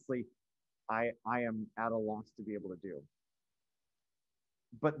honestly I am at a loss to be able to do.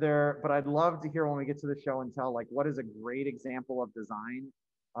 But I'd love to hear when we get to the show and tell, like, what is a great example of design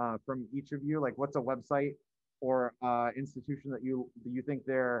from each of you? Like, what's a website or institution that you think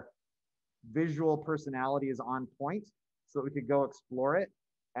their visual personality is on point, so that we could go explore it.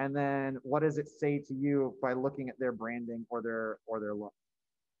 And then what does it say to you by looking at their branding or their look?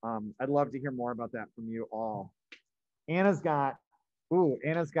 I'd love to hear more about that from you all. Anna's got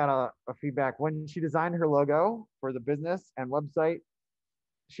a feedback. When she designed her logo for the business and website,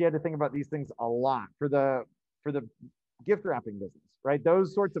 she had to think about these things a lot for the gift wrapping business, right?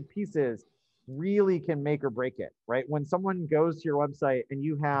 Those sorts of pieces really can make or break it, right? When someone goes to your website and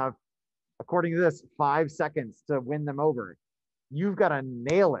you have, according to this, 5 seconds to win them over, you've got to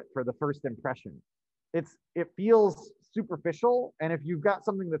nail it for the first impression. It feels superficial, and if you've got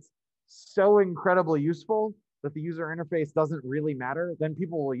something that's so incredibly useful that the user interface doesn't really matter, then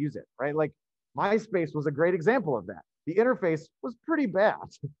people will use it, right? Like MySpace was a great example of that. The interface was pretty bad.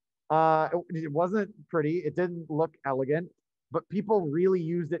 It wasn't pretty. It didn't look elegant, but people really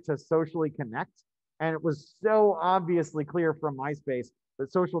used it to socially connect. And it was so obviously clear from MySpace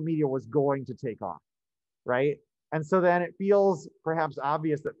that social media was going to take off, right? And so then it feels perhaps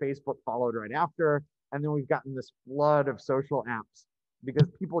obvious that Facebook followed right after. And then we've gotten this flood of social apps because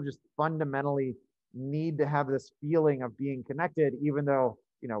people just fundamentally need to have this feeling of being connected, even though,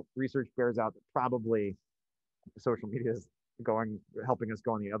 research bears out that probably social media is helping us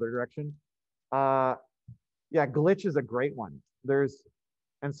go in the other direction. Yeah, glitch is a great one.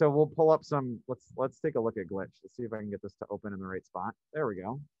 And so we'll pull up some, let's take a look at glitch. Let's see if I can get this to open in the right spot. There we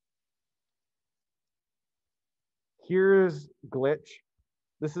go. Here's glitch.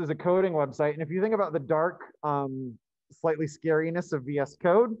 This is a coding website. And if you think about the dark, slightly scariness of VS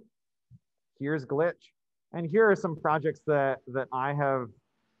Code, here's glitch. And here are some projects that I have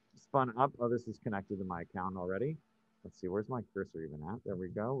spun up. Oh, this is connected to my account already. Let's see, where's my cursor even at? There we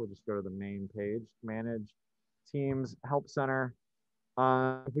go. We'll just go to the main page, manage teams, help center.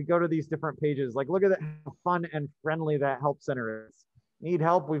 If we go to these different pages, like look at how fun and friendly that help center is. Need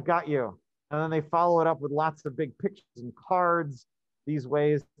help? We've got you. And then they follow it up with lots of big pictures and cards, these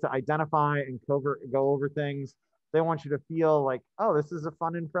ways to identify and go over things. They want you to feel like, oh, this is a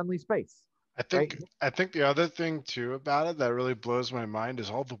fun and friendly space. I think the other thing too about it that really blows my mind is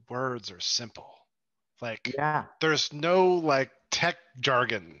all the words are simple. Like, yeah, there's no like tech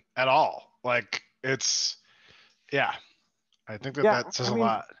jargon at all. Like, it's, yeah, I think that says a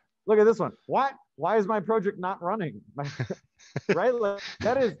lot. Look at this one. What? Why is my project not running? Right? Like,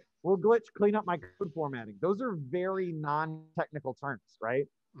 that is, will glitch clean up my code formatting? Those are very non-technical terms, right?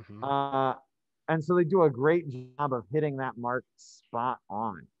 Mm-hmm. And so they do a great job of hitting that mark spot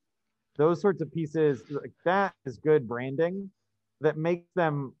on. Those sorts of pieces, like that is good branding that makes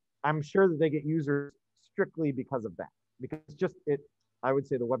them, I'm sure that they get users strictly because of that. Because I would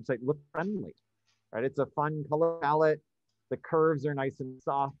say the website looks friendly, right? It's a fun color palette. The curves are nice and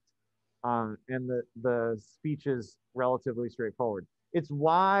soft. And the speech is relatively straightforward. It's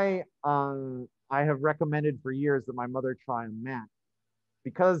why I have recommended for years that my mother try a Mac,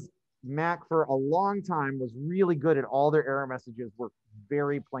 because Mac for a long time was really good at all their error messages were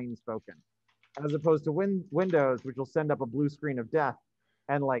very plain spoken, as opposed to Windows, which will send up a blue screen of death,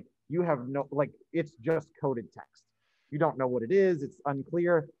 and like you have no, like it's just coded text. You don't know what it is. It's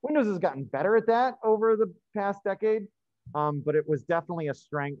unclear. Windows has gotten better at that over the past decade, but it was definitely a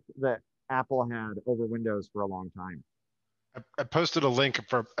strength that Apple had over Windows for a long time. I posted a link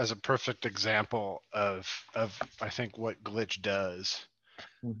as a perfect example of I think what glitch does.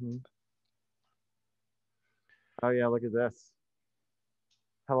 Mm-hmm. Oh yeah, look at this.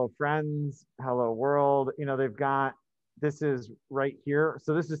 Hello friends, hello world. They've got, this is right here.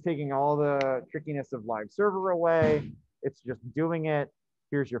 So this is taking all the trickiness of live server away. It's just doing it.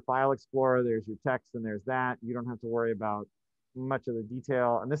 Here's your file explorer. There's your text and there's that. You don't have to worry about much of the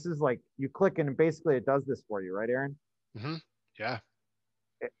detail. And this is like, you click and basically it does this for you, right, Aaron? Mm-hmm. Yeah.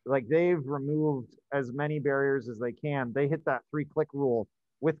 Like they've removed as many barriers as they can. They hit that 3-click rule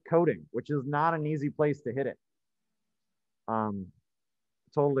with coding, which is not an easy place to hit it.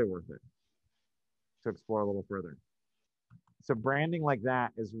 Totally worth it to explore a little further. So branding like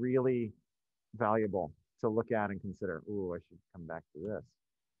that is really valuable to look at and consider. Ooh, I should come back to this.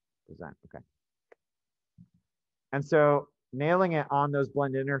 Present, okay. And so nailing it on those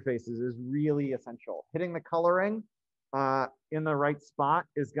blend interfaces is really essential. Hitting the coloring in the right spot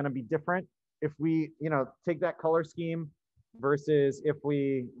is going to be different. If we, take that color scheme versus if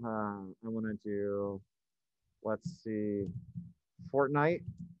we, I want to do, let's see, Fortnite.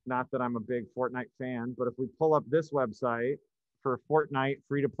 Not that I'm a big Fortnite fan, but if we pull up this website for Fortnite,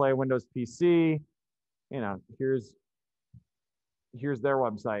 free to play Windows PC, here's their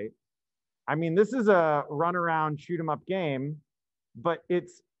website. I mean, this is a run around shoot 'em up game, but it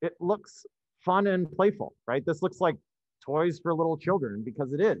looks fun and playful, right? This looks like toys for little children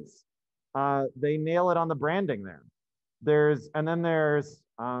because it is. They nail it on the branding there. And then there's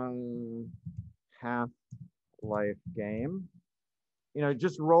Half-Life game. You know,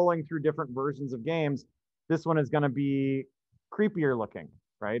 just rolling through different versions of games. This one is going to be creepier looking,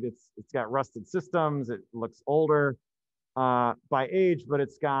 right? It's got rusted systems. It looks older by age, but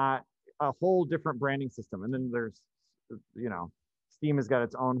it's got a whole different branding system. And then there's, you know, Steam has got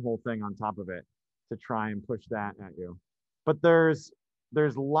its own whole thing on top of it to try and push that at you. But there's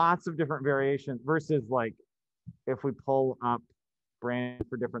lots of different variations versus like if we pull up brand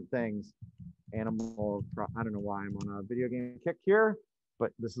for different things, I don't know why I'm on a video game kick here,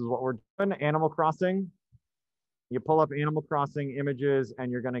 but this is what we're doing. Animal Crossing. You pull up Animal Crossing images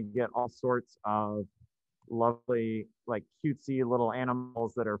and you're going to get all sorts of lovely, like cutesy little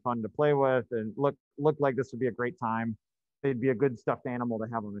animals that are fun to play with and look like this would be a great time. They'd be a good stuffed animal to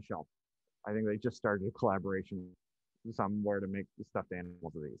have on the shelf. I think they just started a collaboration somewhere to make the stuffed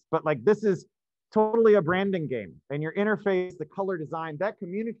animals of these. But like this is totally a branding game, and your interface, the color design, that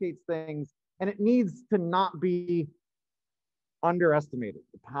communicates things, and it needs to not be underestimated,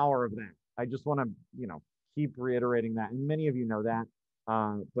 the power of that. I just want to, you know, keep reiterating that, and many of you know that,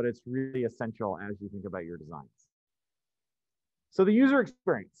 but it's really essential as you think about your designs. So the user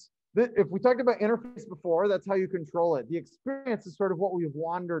experience. If we talked about interface before, that's how you control it. The experience is sort of what we've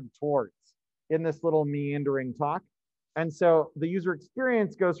wandered towards in this little meandering talk. And so the user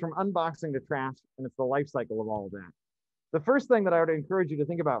experience goes from unboxing to trash, and it's the life cycle of all of that. The first thing that I would encourage you to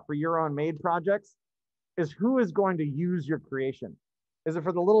think about for your own made projects is who is going to use your creation. Is it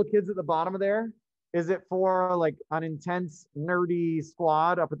for the little kids at the bottom of there? Is it for like an intense nerdy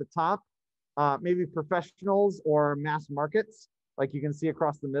squad up at the top? Maybe professionals or mass markets, like you can see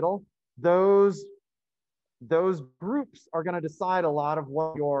across the middle. Those groups are going to decide a lot of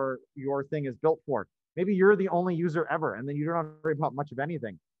what your thing is built for. Maybe you're the only user ever, and then you don't have to worry about much of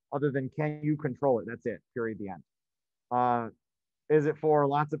anything other than can you control it? That's it, period, the end. Is it for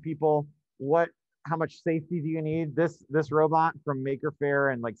lots of people? How much safety do you need? This robot from Maker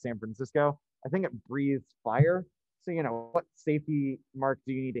Faire in like San Francisco, I think it breathes fire. So, you know, what safety mark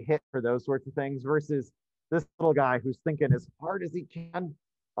do you need to hit for those sorts of things versus this little guy who's thinking as hard as he can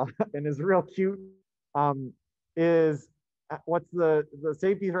and is real cute, what's the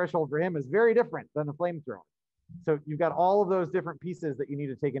safety threshold for him is very different than the flamethrower. So you've got all of those different pieces that you need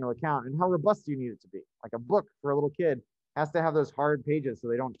to take into account, and how robust do you need it to be? Like a book for a little kid has to have those hard pages so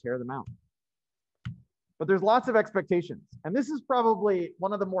they don't tear them out. But there's lots of expectations. And this is probably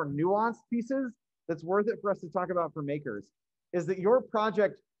one of the more nuanced pieces that's worth it for us to talk about for makers, is that your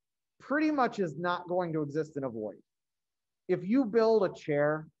project pretty much is not going to exist in a void. If you build a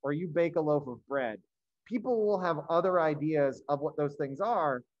chair or you bake a loaf of bread, people will have other ideas of what those things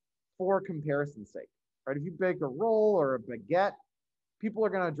are for comparison's sake, right? If you bake a roll or a baguette, people are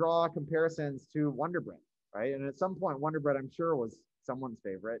going to draw comparisons to Wonder Bread, right? And at some point, Wonder Bread, I'm sure, was someone's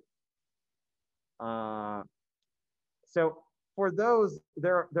favorite. So for those,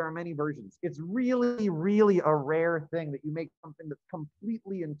 there are many versions. It's really, really a rare thing that you make something that's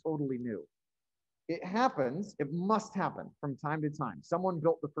completely and totally new. It happens, it must happen from time to time. Someone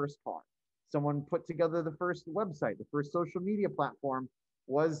built the first car. Someone put together the first website. The first social media platform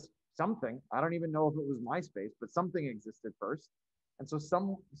was something. I don't even know if it was MySpace, but something existed first. And so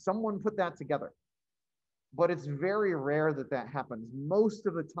someone put that together. But it's very rare that that happens. Most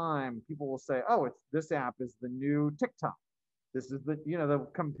of the time, people will say, oh, this app is the new TikTok. This is they'll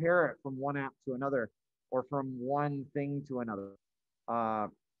compare it from one app to another or from one thing to another.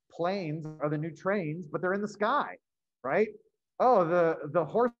 Planes are the new trains, but they're in the sky, right? Oh, the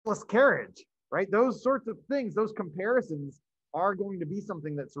horseless carriage, right? Those sorts of things, those comparisons are going to be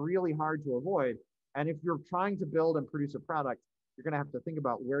something that's really hard to avoid. And if you're trying to build and produce a product, you're going to have to think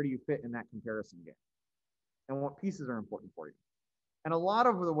about where do you fit in that comparison game and what pieces are important for you. And a lot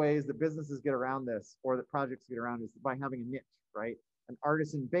of the ways that businesses get around this or that projects get around is by having a niche, right? An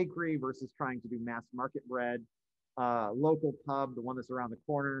artisan bakery versus trying to do mass market bread, local pub, the one that's around the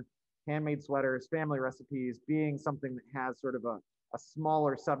corner, handmade sweaters, family recipes, being something that has sort of a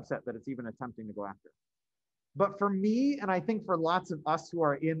smaller subset that it's even attempting to go after. But for me, and I think for lots of us who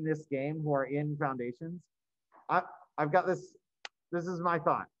are in this game, who are in foundations, I've got this is my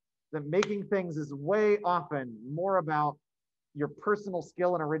thought, that making things is way often more about your personal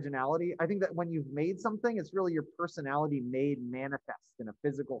skill and originality. I think that when you've made something, it's really your personality made manifest in a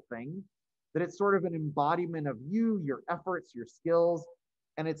physical thing, that it's sort of an embodiment of you, your efforts, your skills,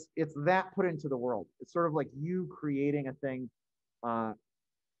 and it's that put into the world. It's sort of like you creating a thing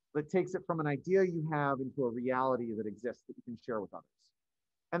that takes it from an idea you have into a reality that exists that you can share with others.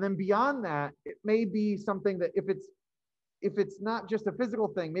 And then beyond that, it may be something that if it's not just a physical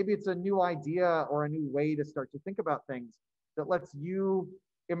thing, maybe it's a new idea or a new way to start to think about things that lets you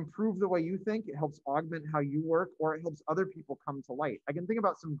improve the way you think. It helps augment how you work, or it helps other people come to light. I can think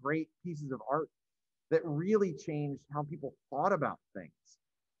about some great pieces of art that really changed how people thought about things.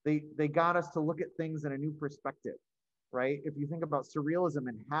 They got us to look at things in a new perspective, right? If you think about surrealism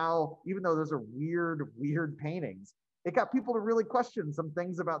and how, even though those are weird paintings, it got people to really question some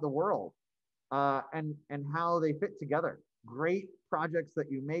things about the world and how they fit together. Great projects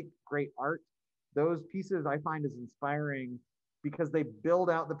that you make, great art. Those pieces I find is inspiring because they build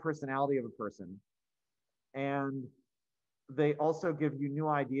out the personality of a person, and they also give you new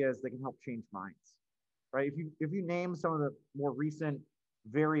ideas that can help change minds, right? If you name some of the more recent,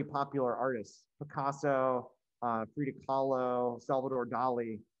 very popular artists, Picasso, Frida Kahlo, Salvador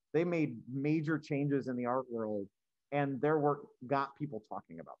Dali, they made major changes in the art world, and their work got people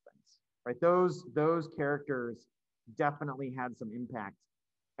talking about things, right? Those characters definitely had some impact,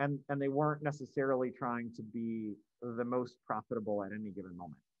 and they weren't necessarily trying to be the most profitable at any given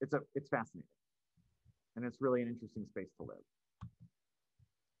moment. It's fascinating, and it's really an interesting space to live.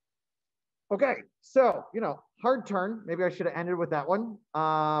 Okay, so, hard turn. Maybe I should have ended with that one.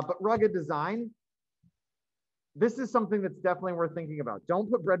 But rugged design, this is something that's definitely worth thinking about. Don't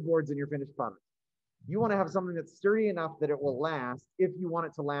put breadboards in your finished product. You want to have something that's sturdy enough that it will last if you want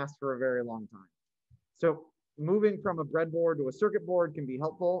it to last for a very long time. So moving from a breadboard to a circuit board can be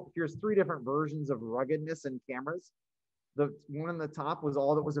helpful. Here's 3 different versions of ruggedness in cameras. The one on the top was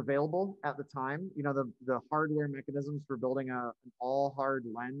all that was available at the time. The hardware mechanisms for building an all hard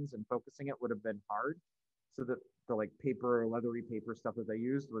lens and focusing it would have been hard. So that the like paper, leathery paper stuff that they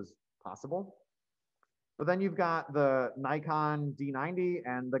used was possible. But then you've got the Nikon D90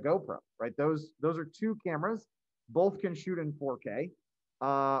 and the GoPro, right? Those are 2 cameras. Both can shoot in 4K.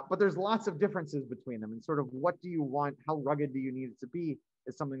 But there's lots of differences between them, and sort of what do you want, how rugged do you need it to be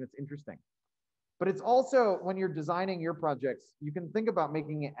is something that's interesting. But it's also, when you're designing your projects, you can think about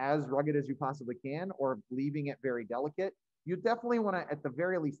making it as rugged as you possibly can or leaving it very delicate. You definitely want to, at the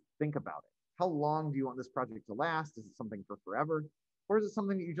very least, think about it. How long do you want this project to last? Is it something for forever? Or is it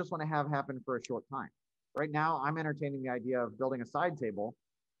something that you just want to have happen for a short time? Right now, I'm entertaining the idea of building a side table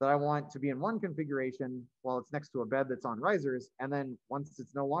that I want to be in one configuration while it's next to a bed that's on risers. And then once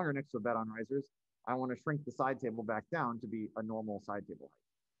it's no longer next to a bed on risers, I want to shrink the side table back down to be a normal side table height.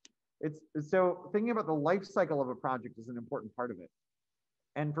 So thinking about the life cycle of a project is an important part of it.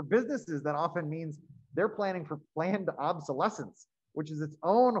 And for businesses, that often means they're planning for planned obsolescence, which is its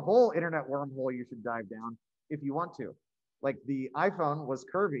own whole internet wormhole you should dive down if you want to. Like the iPhone was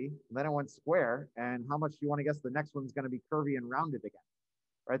curvy, then it went square, and how much do you want to guess the next one's going to be curvy and rounded again?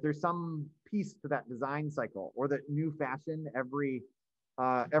 Right? There's some piece to that design cycle, or that new fashion every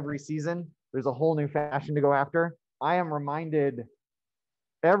season. There's a whole new fashion to go after. I am reminded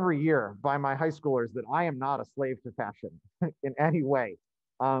every year by my high schoolers that I am not a slave to fashion in any way,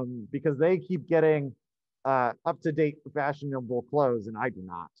 because they keep getting up-to-date fashionable clothes and I do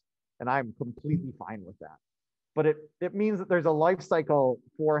not, and I'm completely fine with that. But it means that there's a life cycle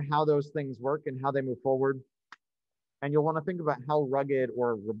for how those things work and how they move forward, and you'll want to think about how rugged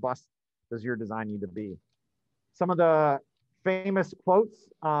or robust does your design need to be. Some of the famous quotes,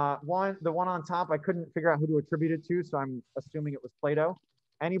 the one on top, I couldn't figure out who to attribute it to, so I'm assuming it was Plato.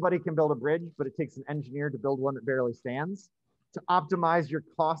 Anybody can build a bridge, but it takes an engineer to build one that barely stands. To optimize your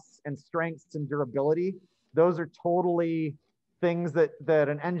costs and strengths and durability, those are totally things that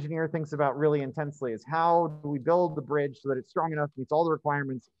an engineer thinks about really intensely, is how do we build the bridge so that it's strong enough, meets all the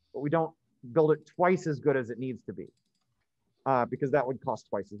requirements, but we don't build it twice as good as it needs to be, because that would cost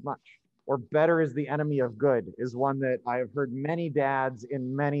twice as much. Or better is the enemy of good is one that I have heard many dads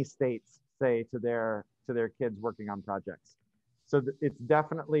in many states say to their kids working on projects. So it's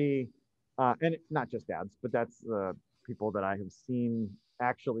definitely, and not just dads, but that's the people that I have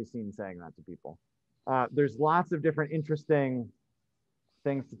actually seen saying that to people. There's lots of different interesting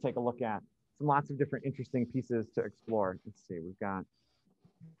things to take a look at. Lots of different interesting pieces to explore. Let's see, we've got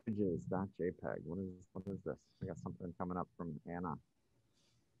images.jpg. What is this? I got something coming up from Anna.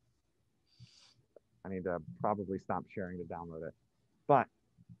 I need to probably stop sharing to download it. But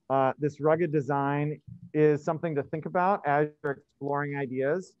this rugged design is something to think about as you're exploring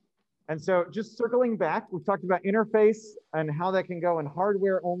ideas. And so just circling back, we've talked about interface and how that can go in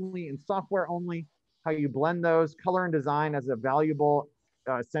hardware only and software only, how you blend those, color and design as a valuable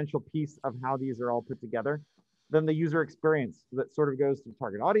essential piece of how these are all put together. Then the user experience that sort of goes to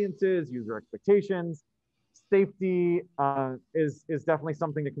target audiences, user expectations, safety is definitely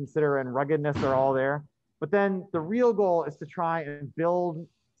something to consider, and ruggedness are all there. But then the real goal is to try and build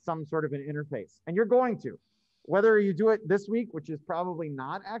some sort of an interface. And you're going to. Whether you do it this week, which is probably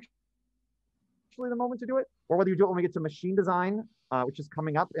not actually the moment to do it, or whether you do it when we get to machine design, which is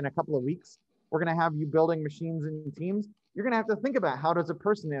coming up in a couple of weeks, we're going to have you building machines and teams. You're going to have to think about, how does a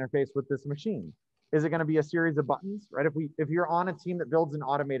person interface with this machine? Is it going to be a series of buttons, right? If you're on a team that builds an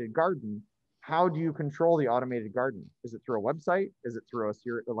automated garden, how do you control the automated garden? Is it through a website? Is it through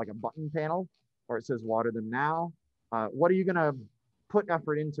like a button panel, or it says water them now? What are you going to put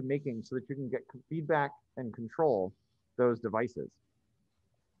effort into making so that you can get feedback and control those devices?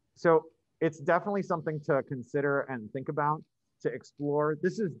 So it's definitely something to consider and think about, to explore.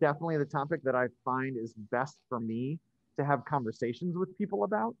 This is definitely the topic that I find is best for me to have conversations with people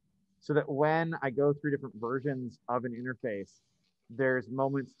about, so that when I go through different versions of an interface, there's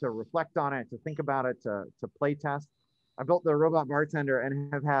moments to reflect on it, to think about it, to play test. I built the robot bartender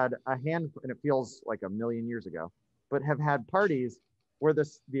and have had and it feels like a million years ago, but have had parties where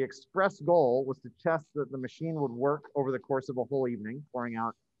the express goal was to test that the machine would work over the course of a whole evening, pouring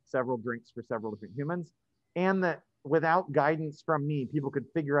out several drinks for several different humans, and that without guidance from me, people could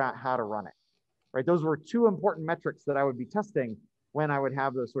figure out how to run it, right? Those were two important metrics that I would be testing when I would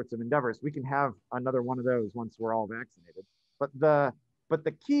have those sorts of endeavors. We can have another one of those once we're all vaccinated. But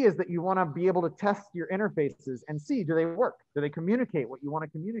the key is that you want to be able to test your interfaces and see, do they work? Do they communicate what you want to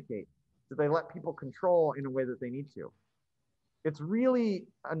communicate? Do they let people control in a way that they need to? It's really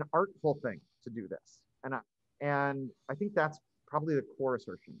an artful thing to do this. And I think that's probably the core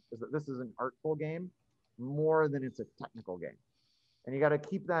assertion, is that this is an artful game more than it's a technical game. And you got to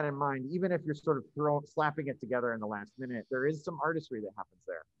keep that in mind, even if you're sort of slapping it together in the last minute. There is some artistry that happens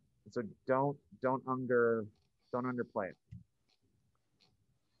there. And so don't underplay it.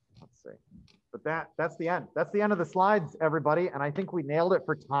 Let's see. But that's the end. That's the end of the slides, everybody. And I think we nailed it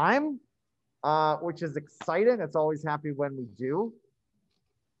for time, which is exciting. It's always happy when we do.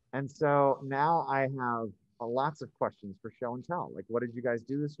 And so now I have lots of questions for show and tell. Like, what did you guys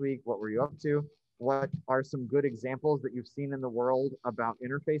do this week? What were you up to? What are some good examples that you've seen in the world about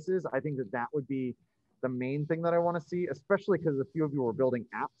interfaces? I think that would be the main thing that I want to see, especially because a few of you were building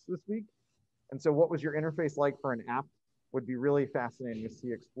apps this week. And so what was your interface like for an app would be really fascinating to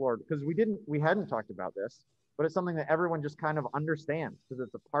see explored, because we hadn't talked about this, but it's something that everyone just kind of understands, because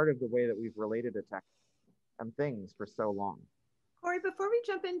it's a part of the way that we've related to tech and things for so long. Corey, before we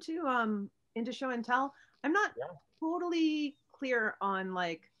jump into show and tell, I'm not totally clear on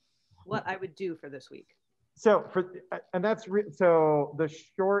like what I would do for this week. So so the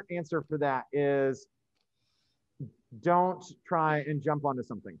short answer for that is, don't try and jump onto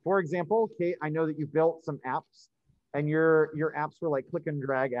something. For example, Kate, I know that you built some apps, and your apps were like click and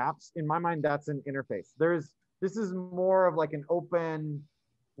drag apps. In my mind, that's an interface. This is more of like an open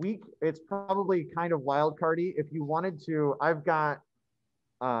week. It's probably kind of wild cardy. If you wanted to,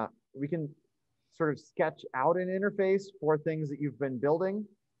 we can sort of sketch out an interface for things that you've been building.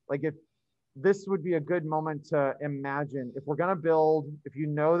 Like, if this would be a good moment to imagine, if we're going to build, if you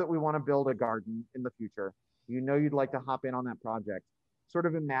know that we want to build a garden in the future, you know you'd like to hop in on that project, sort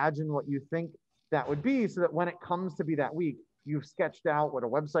of imagine what you think that would be, so that when it comes to be that week, you've sketched out what a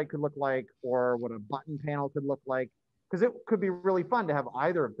website could look like, or what a button panel could look like, because it could be really fun to have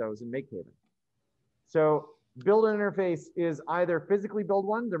either of those in MakeHaven. So build an interface is either physically build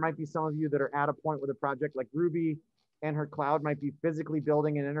one. There might be some of you that are at a point with a project, like Ruby and her cloud might be physically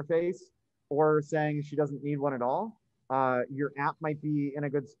building an interface, or saying she doesn't need one at all. Your app might be in a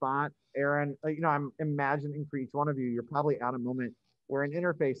good spot. Aaron, I'm imagining for each one of you, you're probably at a moment where an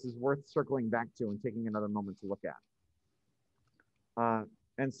interface is worth circling back to and taking another moment to look at.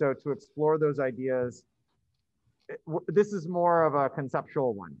 And so to explore those ideas, this is more of a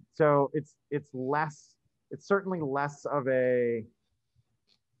conceptual one. So it's certainly less of a,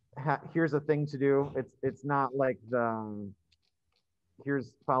 here's a thing to do. It's not like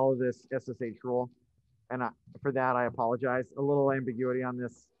here's follow this SSH rule. And for that, I apologize. A little ambiguity on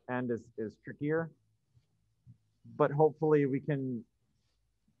this end is trickier, but hopefully we can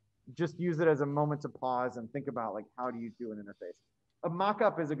just use it as a moment to pause and think about, like, how do you do an interface? A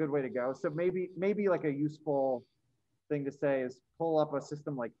mock-up is a good way to go. So maybe like a useful thing to say is pull up a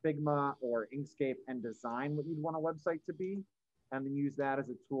system like Figma or Inkscape and design what you'd want a website to be, and then use that as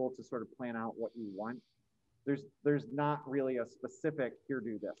a tool to sort of plan out what you want. There's not really a specific, here,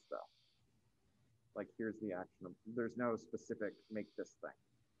 do this though. Like, here's the action. There's no specific, make this thing.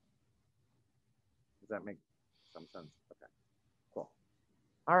 Does that make some sense? Okay, cool.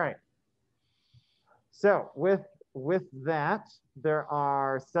 All right. So with that, there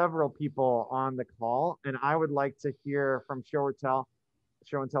are several people on the call, and I would like to hear from show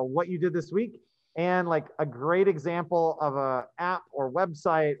and tell what you did this week, And like a great example of a app or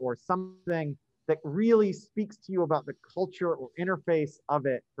website or something that really speaks to you about the culture or interface of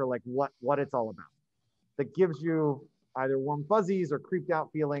it for like what it's all about, that gives you either warm fuzzies or creeped out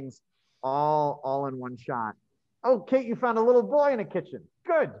feelings all in one shot. Oh, Kate, you found a little boy in a kitchen.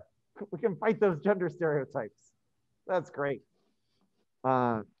 Good. We can fight those gender stereotypes. That's great.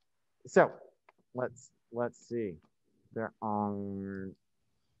 So let's see. There are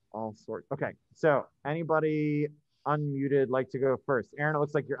all sorts. Okay, so anybody unmuted like to go first? Aaron, it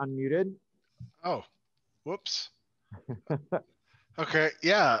looks like you're unmuted. Oh, whoops. Okay,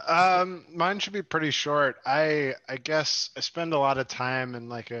 yeah. Mine should be pretty short. I guess I spend a lot of time in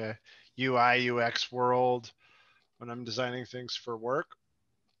like a UI UX world when I'm designing things for work.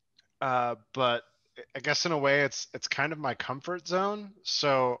 But I guess in a way it's kind of my comfort zone.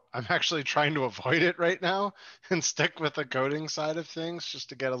 So I'm actually trying to avoid it right now and stick with the coding side of things just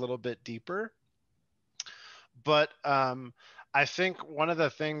to get a little bit deeper. But I think one of the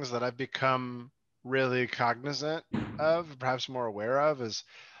things that I've become really cognizant of, perhaps more aware of, is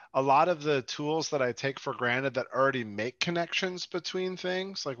a lot of the tools that I take for granted that already make connections between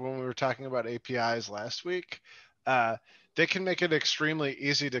things. Like when we were talking about APIs last week, they can make it extremely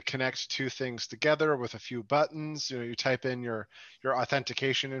easy to connect two things together with a few buttons. You know, you type in your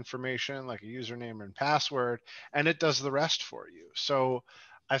authentication information, like a username and password, and it does the rest for you. So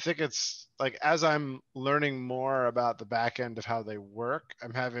I think it's like as I'm learning more about the back end of how they work,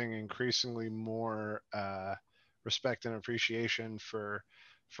 I'm having increasingly more respect and appreciation for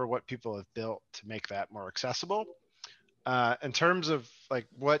what people have built to make that more accessible. In terms of like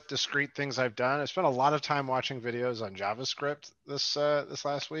what discrete things I've done, I spent a lot of time watching videos on JavaScript this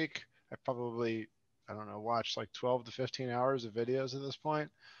last week. I probably, I don't know, watched like 12 to 15 hours of videos at this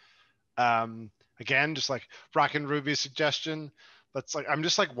point. Again, just like Rockin' Ruby's suggestion. That's like I'm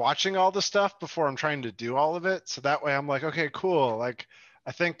just like watching all the stuff before I'm trying to do all of it. So that way I'm like, okay, cool. Like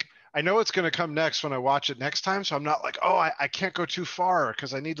I think I know what's going to come next when I watch it next time. So I'm not like, oh, I can't go too far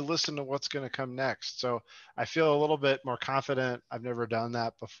because I need to listen to what's going to come next. So I feel a little bit more confident. I've never done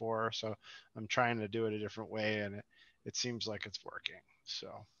that before. So I'm trying to do it a different way. And it seems like it's working.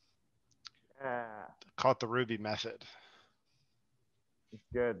 So call it the Ruby method. It's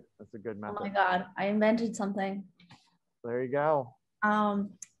good. That's a good method. Oh my God, I invented something. There you go.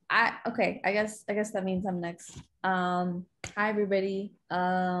 Okay, I guess that means I'm next. Hi everybody.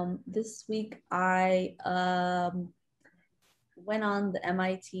 This week I went on the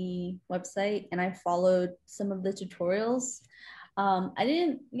MIT website and I followed some of the tutorials. I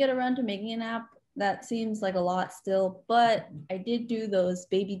didn't get around to making an app. That seems like a lot still, but I did do those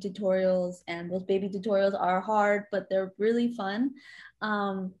baby tutorials, and those baby tutorials are hard, but they're really fun.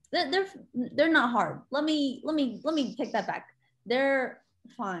 They're not hard. Let me take that back. They're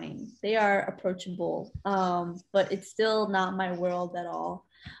fine. They are approachable, but it's still not my world at all.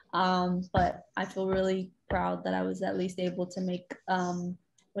 But I feel really proud that I was at least able to make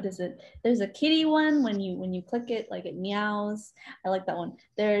what is it? There's a kitty one when you click it, like it meows. I like that one.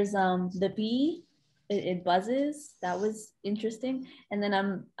 There's the bee, it buzzes. That was interesting. And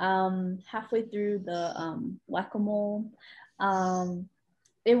then I'm halfway through the whack-a-mole.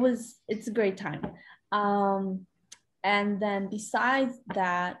 It's a great time. And then besides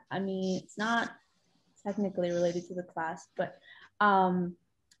that, I mean, it's not technically related to the class, but let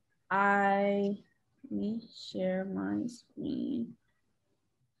me share my screen.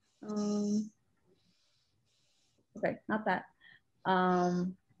 Okay, not that. I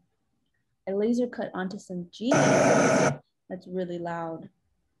laser cut onto some jeans. That's really loud.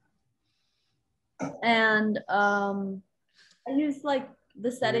 And I used like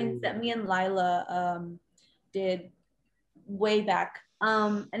the settings that me and Lila did way back.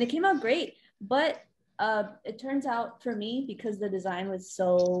 And it came out great, but it turns out for me, because the design was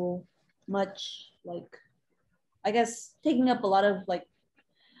so much like, I guess, taking up a lot of like,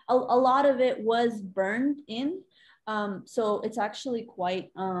 a lot of it was burned in. So it's actually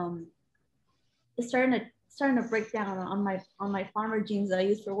quite, it's starting to break down on my farmer jeans that I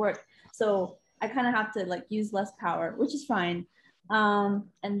use for work. So I kind of have to like use less power, which is fine. And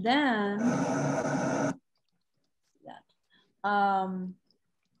then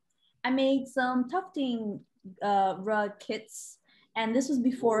I made some tufting rug kits, and this was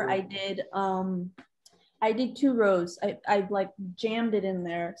before I did 2 rows. I like jammed it in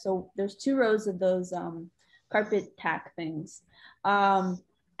there. So there's 2 rows of those carpet tack things.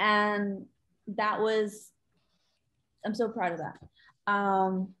 And that was, I'm so proud of that.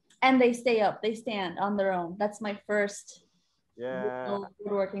 And they stay up, they stand on their own. That's my first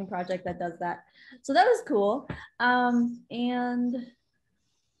woodworking project that does that. So that was cool. And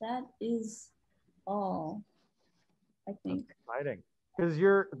that is fall, I think. Exciting. Because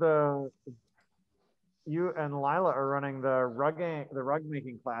you and Lila are running the rug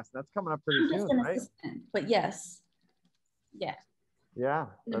making class. That's coming up pretty I'm just soon, an right? assistant, but yes. Yeah. Yeah.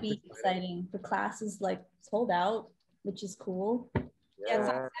 It's gonna be exciting. The class is like sold out, which is cool. Yeah, it's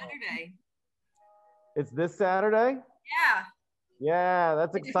on Saturday. It's this Saturday? Yeah. Yeah,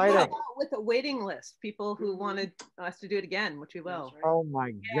 that's exciting. With a waiting list, people who wanted us to do it again, which we will. Oh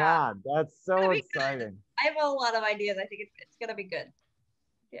my God, that's so exciting. I have a lot of ideas. I think it's gonna be good.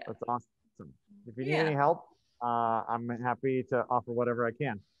 Yeah. That's awesome. If you need any help, I'm happy to offer whatever I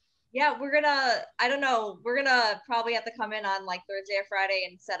can. Yeah, I don't know, we're gonna probably have to come in on like Thursday or Friday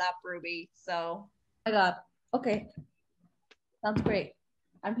and set up Ruby. So Okay. Sounds great.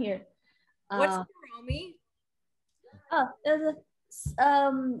 I'm here. What's Romy? Oh, there's a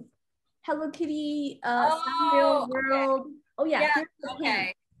Hello Kitty Sunreal World. Okay. Oh yeah.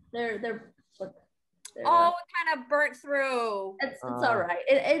 Okay. They're it kind of burnt through. It's all right.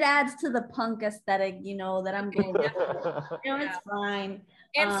 It adds to the punk aesthetic, that I'm going for. It's fine.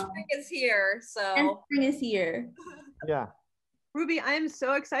 And spring is here, so. And spring is here. Yeah. Ruby, I am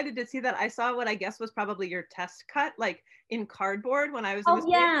so excited to see that. I saw what I guess was probably your test cut, like in cardboard when I was in the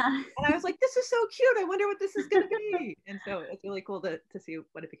States. And I was like, this is so cute. I wonder what this is going to be. And so it's really cool to see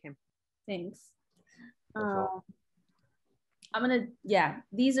what it became. Thanks.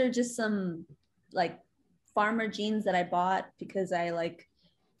 These are just some like farmer jeans that I bought because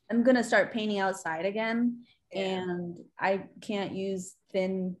I'm going to start painting outside again. And I can't use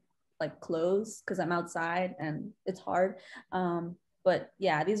thin like clothes because I'm outside and it's hard. But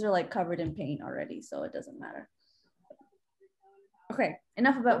yeah, these are like covered in paint already, so it doesn't matter. Okay,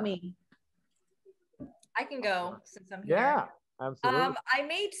 enough about me. I can go since I'm here. Yeah, absolutely. I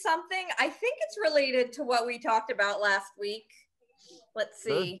made something. I think it's related to what we talked about last week. Let's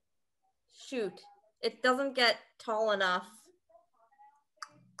see. Shoot, it doesn't get tall enough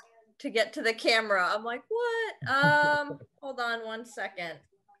to get to the camera. I'm like, what? Hold on one second.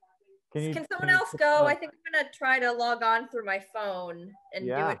 Can someone else go? I think I'm gonna try to log on through my phone and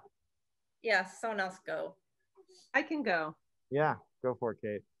do it. Yeah, someone else go. I can go. Yeah, go for it,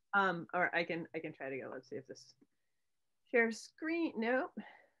 Kate. Or I can try to go. Let's see if this share screen. Nope.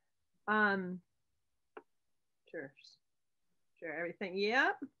 Sure everything.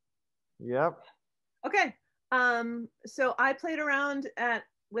 Yep. Okay. So I played around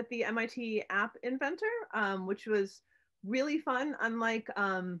with the MIT App Inventor, which was really fun. Unlike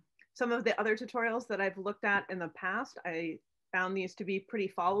some of the other tutorials that I've looked at in the past, I found these to be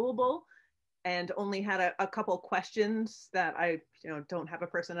pretty followable and only had a couple questions that I don't have a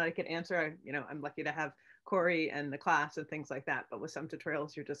person that I could answer. I'm lucky to have Corey and the class and things like that, but with some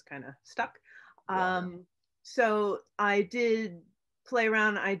tutorials you're just kind of stuck. So I did play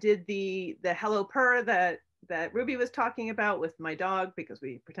around. I did the Hello Purr that Ruby was talking about with my dog because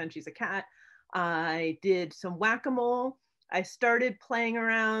we pretend she's a cat. I did some whack-a-mole. I started playing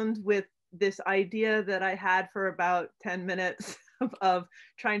around with this idea that I had for about 10 minutes of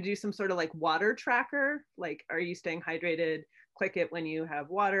trying to do some sort of like water tracker, like, are you staying hydrated? Click it when you have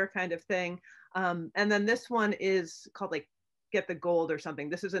water kind of thing. And then this one is called like Get the Gold or something.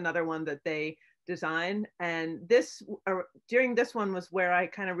 This is another one that they designed. And during this one was where I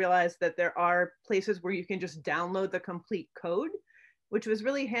kind of realized that there are places where you can just download the complete code, which was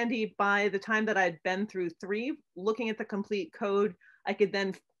really handy. By the time that I'd been through 3, looking at the complete code, I could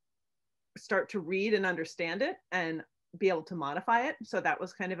then start to read and understand it and be able to modify it. So that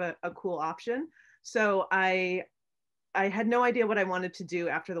was kind of a cool option. So I had no idea what I wanted to do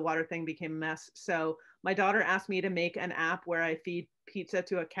after the water thing became a mess. So my daughter asked me to make an app where I feed pizza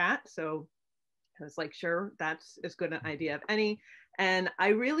to a cat. So I was like, sure, that's as good an idea of any. And I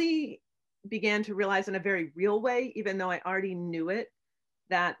really began to realize in a very real way, even though I already knew it,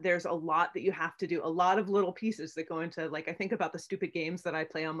 that there's a lot that you have to do, a lot of little pieces that go into, like, I think about the stupid games that I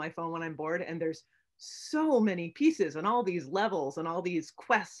play on my phone when I'm bored, and there's so many pieces and all these levels and all these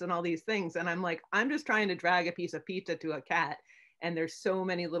quests and all these things. And I'm like, I'm just trying to drag a piece of pizza to a cat. And there's so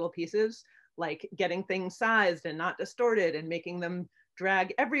many little pieces, like getting things sized and not distorted and making them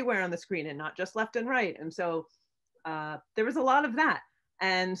drag everywhere on the screen and not just left and right. And so there was a lot of that.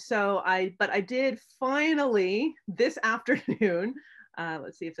 And so I did finally this afternoon,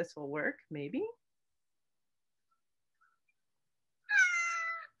 let's see if this will work, maybe.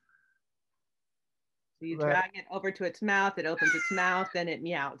 So you drag it over to its mouth, it opens its mouth, then it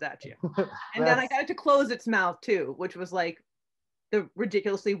meows at you. And then I got it to close its mouth too, which was like the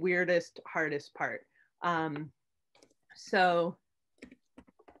ridiculously weirdest, hardest part. So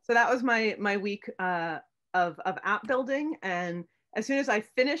that was my week of app building. And as soon as I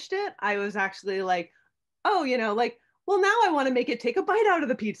finished it, I was actually like, oh, like, well, now I want to make it take a bite out of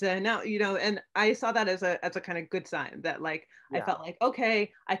the pizza. And now, and I saw that as a kind of good sign that like, I felt like,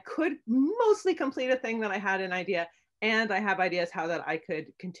 okay, I could mostly complete a thing that I had an idea, and I have ideas how that I could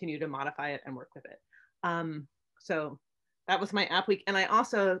continue to modify it and work with it. So that was my app week. And I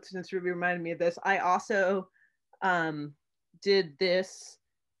also, since Ruby reminded me of this, I also did this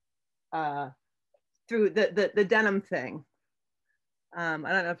through the denim thing. I don't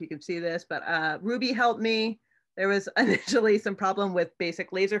know if you can see this, but Ruby helped me. There was initially some problem with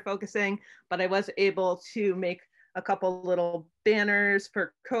basic laser focusing, but I was able to make a couple little banners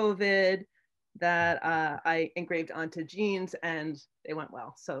for COVID that I engraved onto jeans, and they went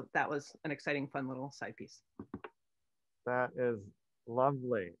well. So that was an exciting, fun little side piece. That is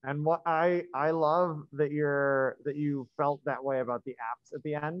lovely. And what I love that you felt that way about the apps at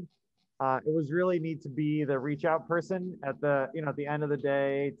the end. It was really neat to be the reach out person at the at the end of the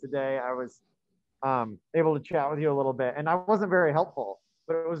day. Today I was able to chat with you a little bit, and I wasn't very helpful,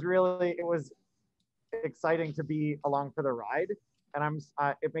 but it was exciting to be along for the ride. And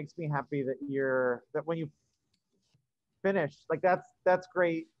it makes me happy that when you finish, like that's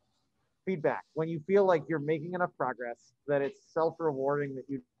great feedback. When you feel like you're making enough progress, that it's self-rewarding, that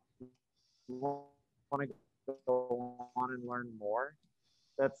you want to go on and learn more.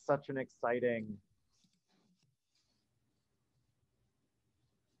 That's such an exciting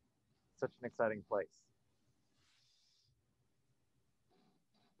place.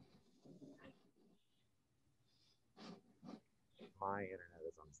 My internet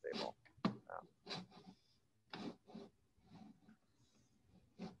is unstable.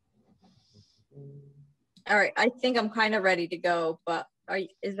 All right, I think I'm kind of ready to go, but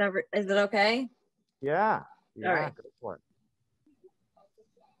is it okay? Yeah. All right. Go for it.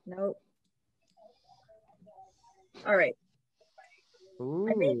 Nope. All right. Ooh.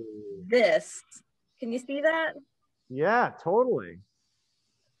 I made this. Can you see that? Yeah, totally.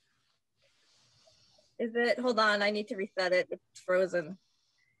 Is it? Hold on, I need to reset it. It's frozen.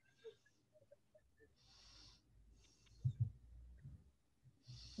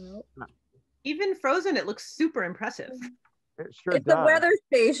 Nope. Even frozen, it looks super impressive. It sure it's does. A weather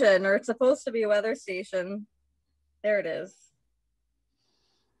station, or it's supposed to be a weather station. There it is.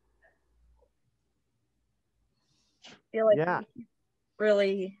 I feel like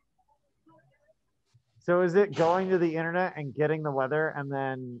really. So is it going to the internet and getting the weather and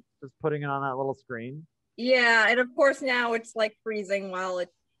then just putting it on that little screen? Yeah, and of course now it's like freezing while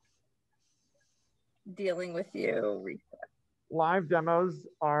it's dealing with you. Live demos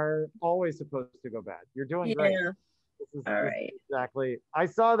are always supposed to go bad. You're doing great. This is exactly. I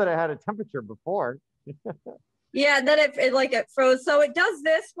saw that it had a temperature before. Yeah, then it froze. So it does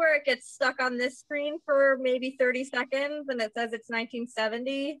this where it gets stuck on this screen for maybe 30 seconds and it says it's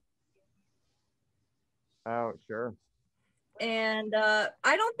 1970. Oh, sure. And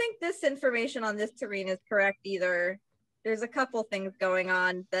I don't think this information on this terrain is correct either. There's a couple things going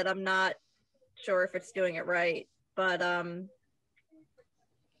on that I'm not sure if it's doing it right. But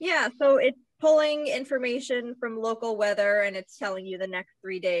yeah, so it's pulling information from local weather and it's telling you the next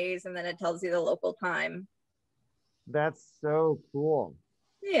 3 days and then it tells you the local time. That's so cool.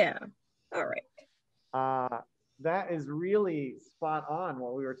 Yeah. All right. That is really spot on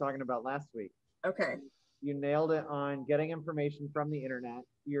what we were talking about last week. Okay. You nailed it on getting information from the internet.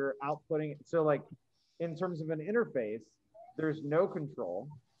 You're outputting. So like in terms of an interface, there's no control,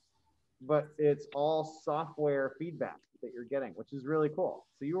 but it's all software feedback that you're getting, which is really cool.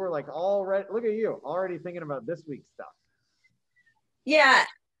 So you were like already, look at you, already thinking about this week's stuff. Yeah.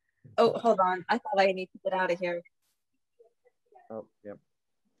 Oh, hold on. I thought I need to get out of here. Oh, yep.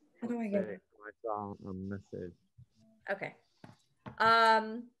 How do I get it? I saw a message. Okay.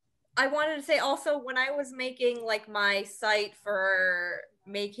 I wanted to say also when I was making like my site for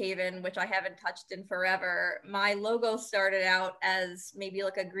MakeHaven, which I haven't touched in forever, my logo started out as maybe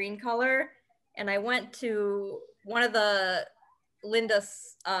like a green color. And I went to one of the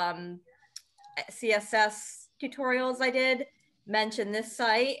Linda's CSS tutorials I did mention this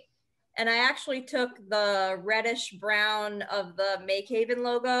site. And I actually took the reddish brown of the MakeHaven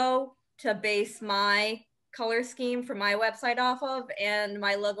logo to base my color scheme for my website off of, and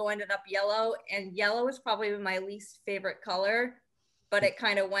my logo ended up yellow, and yellow is probably my least favorite color, but it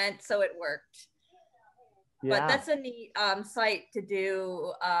kind of went, so it worked. Yeah. But that's a neat site to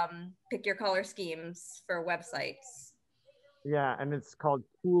do, pick your color schemes for websites. Yeah, and it's called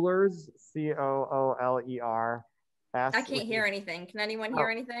Coolers, Cooler. I can't hear anything. Can anyone hear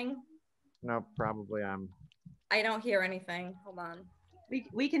anything? No, probably I don't hear anything. Hold on.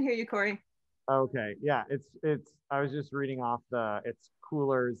 We can hear you, Corey. Okay, yeah, I was just reading off it's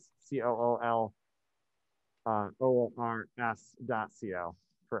Coolors, COOLORS.co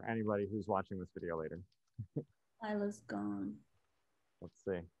for anybody who's watching this video later. Lila's gone. Let's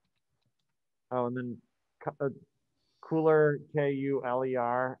see. Oh, and then Cooler,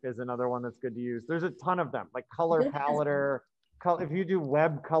 KULER is another one that's good to use. There's a ton of them, like Color Paletter. If you do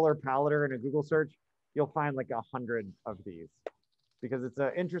web color paletter in a Google search, you'll find like 100 of these because it's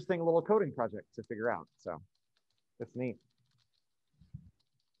an interesting little coding project to figure out. So it's neat.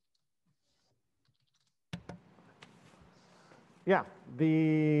 Yeah,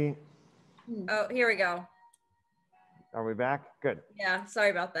 Oh, here we go. Are we back? Good. Yeah,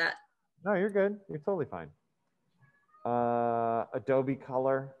 sorry about that. No, you're good. You're totally fine. Adobe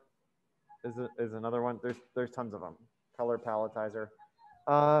Color is another one. There's tons of them. Color Palletizer.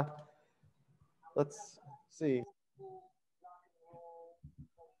 Let's see.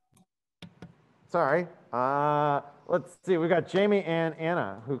 Sorry. Let's see. We got Jamie and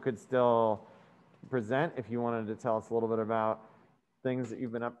Anna who could still present if you wanted to tell us a little bit about things that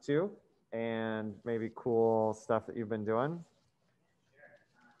you've been up to and maybe cool stuff that you've been doing.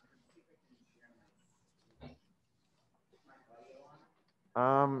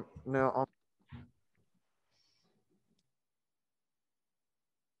 No.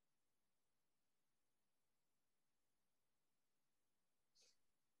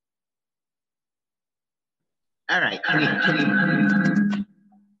 All right.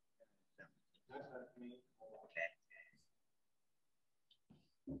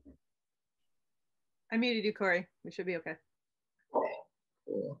 I muted you, Corey. We should be okay.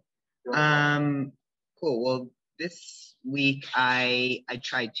 Cool. Cool. Well, this week I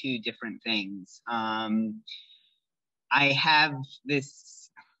tried 2 different things. I have this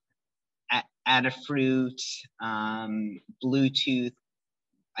Adafruit Bluetooth.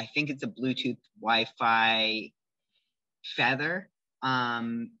 I think it's a Bluetooth Wi-Fi feather,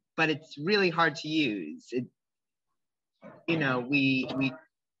 but it's really hard to use. We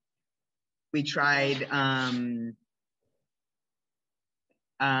tried.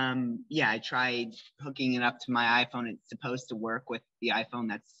 I tried hooking it up to my iPhone. It's supposed to work with the iPhone.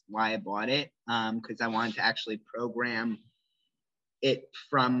 That's why I bought it, because I wanted to actually program it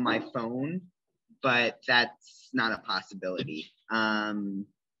from my phone, but that's not a possibility.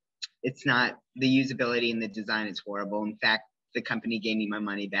 It's not, the usability and the design is horrible. In fact, the company gave me my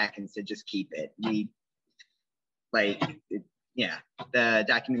money back and said, just keep it. The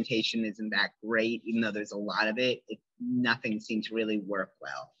documentation isn't that great, even though there's a lot of it. Nothing seemed to really work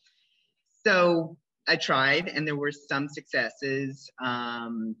well. So I tried, and there were some successes.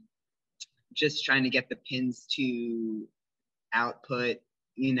 Just trying to get the pins to output,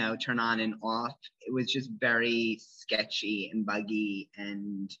 turn on and off. It was just very sketchy and buggy,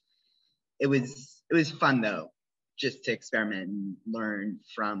 and it was fun though, just to experiment and learn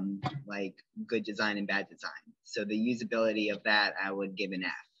from like good design and bad design. So the usability of that, I would give an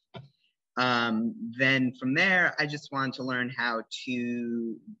F. Then from there, I just wanted to learn how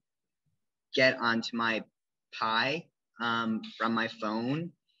to get onto my Pi from my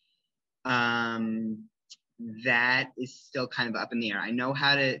phone. That is still kind of up in the air. I know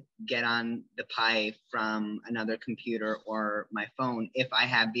how to get on the Pi from another computer or my phone if I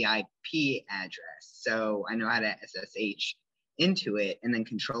have the IP address. So I know how to SSH into it and then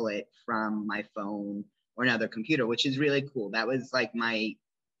control it from my phone or another computer, which is really cool. That was like my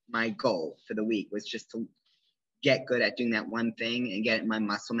goal for the week, was just to get good at doing that one thing and get my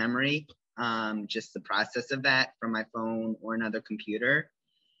muscle memory, just the process of that from my phone or another computer.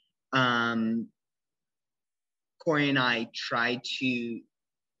 Corey and I tried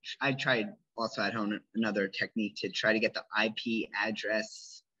also at home another technique to try to get the IP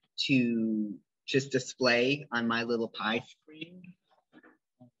address to just display on my little Pi screen.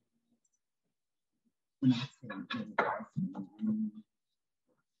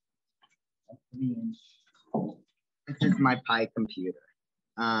 This is my Pi computer.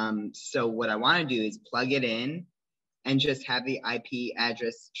 So what I want to do is plug it in and just have the IP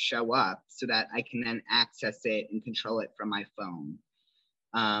address show up so that I can then access it and control it from my phone,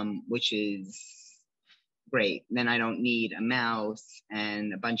 which is great. Then I don't need a mouse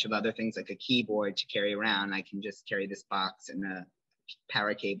and a bunch of other things like a keyboard to carry around. I can just carry this box and a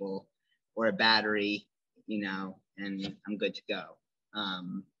power cable or a battery, and I'm good to go.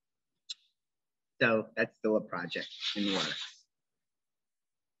 So that's still a project in the works.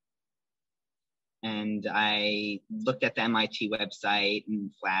 And I looked at the MIT website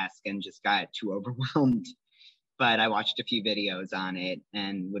and Flask and just got too overwhelmed. But I watched a few videos on it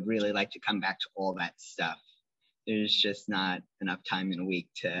and would really like to come back to all that stuff. There's just not enough time in a week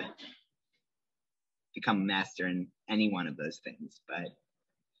to become a master in any one of those things, but it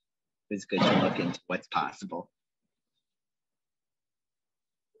was good to look into what's possible.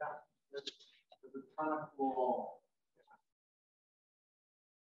 Yeah, there's a ton of cool.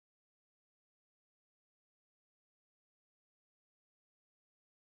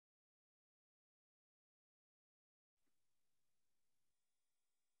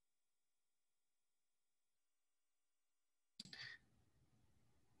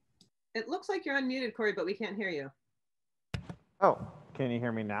 It looks like you're unmuted, Corey, but we can't hear you. Oh, can you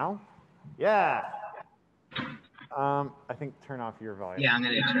hear me now? Yeah. I think turn off your volume. Yeah, I'm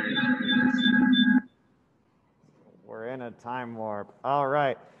gonna turn it off. We're in a time warp. All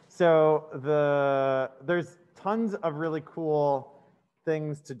right. So there's tons of really cool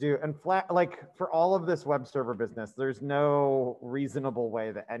things to do, and like for all of this web server business, there's no reasonable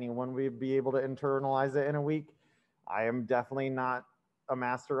way that anyone would be able to internalize it in a week. I am definitely not a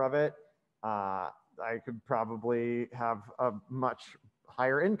master of it. I could probably have a much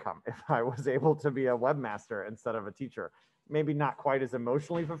higher income if I was able to be a webmaster instead of a teacher. Maybe not quite as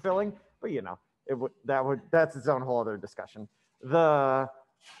emotionally fulfilling, but you know, that's its own whole other discussion. There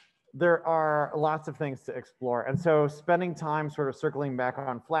are lots of things to explore, and so spending time sort of circling back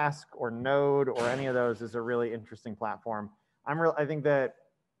on Flask or Node or any of those is a really interesting platform. I think that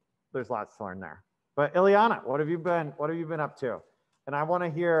there's lots to learn there. But Ileana, what have you been up to? And I want to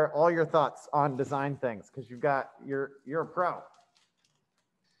hear all your thoughts on design things because you're a pro.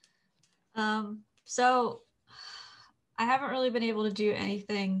 So I haven't really been able to do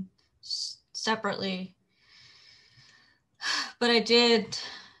anything separately, but I did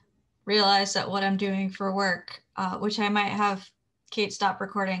realize that what I'm doing for work, which I might have Kate stop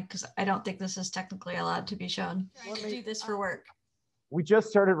recording because I don't think this is technically allowed to be shown. Trying to do this for work. We just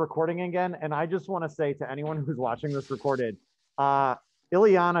started recording again, and I just want to say to anyone who's watching this recorded,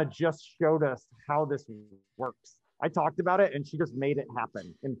 Ileana just showed us how this works. I talked about it, and she just made it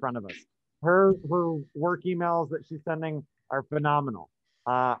happen in front of us. Her work emails that she's sending are phenomenal.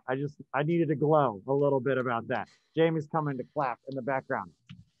 I needed to glow a little bit about that. Jamie's coming to clap in the background.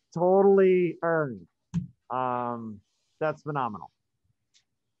 Totally earned. That's phenomenal.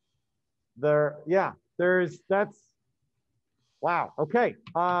 That's wow. Okay.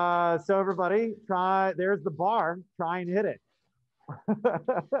 So everybody there's the bar. Try and hit it.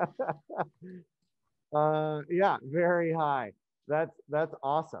 Yeah, very high. That's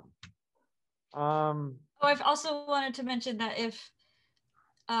awesome. I've also wanted to mention that if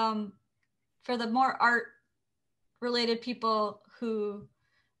for the more art related people who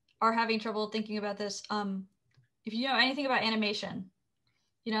are having trouble thinking about this, if you know anything about animation,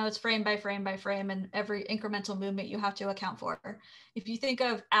 you know, it's frame by frame by frame, and every incremental movement you have to account for. If you think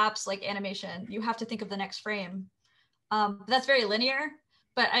of apps like animation, you have to think of the next frame. That's very linear,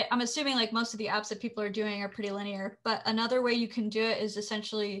 but I'm assuming like most of the apps that people are doing are pretty linear. But another way you can do it is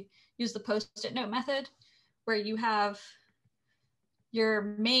essentially use the post-it note method, where you have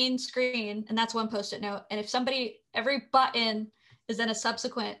your main screen, and that's one post-it note. And if every button is then a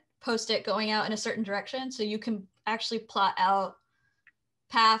subsequent post-it going out in a certain direction, so you can actually plot out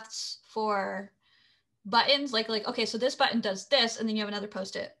paths for buttons, like okay, so this button does this, and then you have another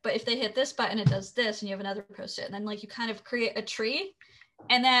post-it. But if they hit this button, it does this, and you have another post-it. And then like you kind of create a tree.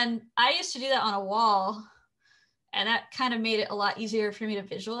 And then I used to do that on a wall, and that kind of made it a lot easier for me to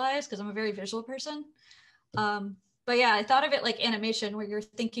visualize because I'm a very visual person. But yeah, I thought of it like animation, where you're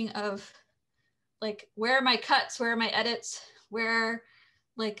thinking of like, where are my cuts, where are my edits, where,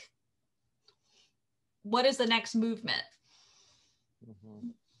 like, what is the next movement? Mm-hmm.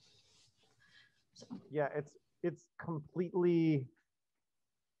 So. Yeah, it's completely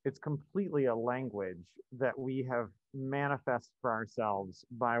a language that we have manifest for ourselves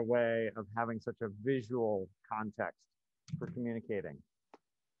by way of having such a visual context for communicating.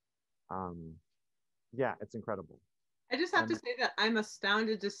 Yeah, it's incredible. I just have to say that I'm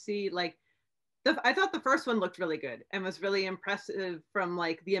astounded to see, like, I thought the first one looked really good and was really impressive from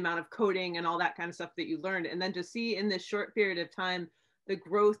like the amount of coding and all that kind of stuff that you learned. And then to see in this short period of time, the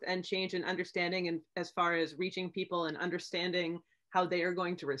growth and change and understanding, and as far as reaching people and understanding how they are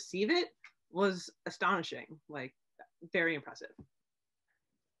going to receive it, was astonishing. Like, very impressive.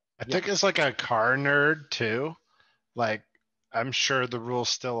 I think as like a car nerd too, like I'm sure the rules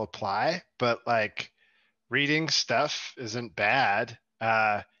still apply, but like reading stuff isn't bad.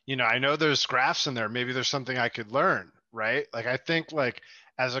 You know, I know there's graphs in there. Maybe there's something I could learn, right? Like I think like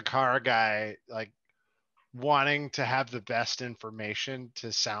as a car guy, like wanting to have the best information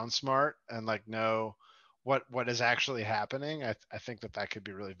to sound smart and like know what is actually happening, I think that could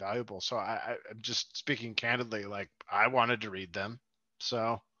be really valuable. So I'm just speaking candidly, like I wanted to read them.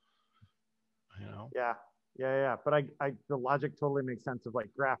 So you know? Yeah. But the logic totally makes sense of like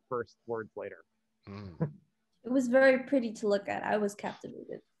graph first, words later. It was very pretty to look at. I was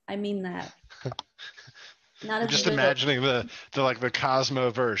captivated. I mean that. I'm just imagining the like the Cosmo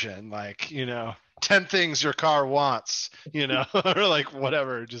version, like, you know, 10 things your car wants, you know, or like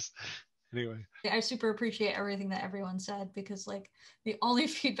whatever. Just anyway. I super appreciate everything that everyone said, because like the only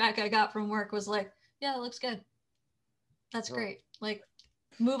feedback I got from work was like, yeah, it looks good. That's great. Like,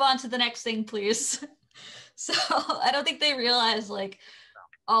 move on to the next thing, please. So I don't think they realize like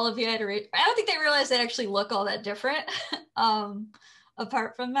all of the iteration. I don't think they realize they actually look all that different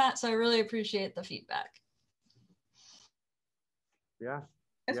apart from that. So I really appreciate the feedback. Yeah.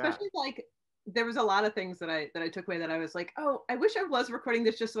 Especially like there was a lot of things that I took away that I was like, oh, I wish I was recording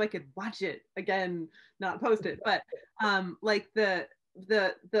this just so I could watch it again, not post it. But like the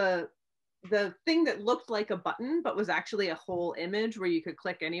thing that looked like a button but was actually a whole image where you could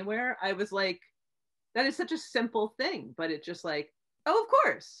click anywhere, I was like, that is such a simple thing, but it just like, oh, of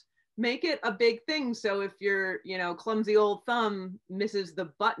course, make it a big thing. So if your, you know, clumsy old thumb misses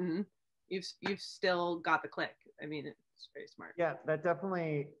the button, you've still got the click. I mean, it's very smart. Yeah, that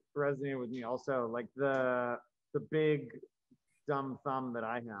definitely resonated with me also. Like the big dumb thumb that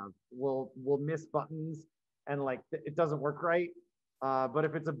I have will miss buttons and like it doesn't work right. But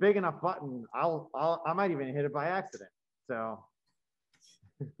if it's a big enough button, I might even hit it by accident. So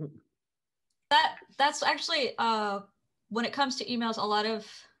that's actually when it comes to emails, a lot of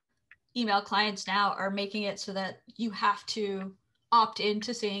email clients now are making it so that you have to opt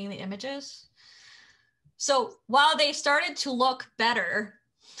into seeing the images. So while they started to look better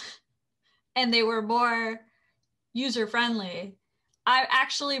and they were more user-friendly, I'm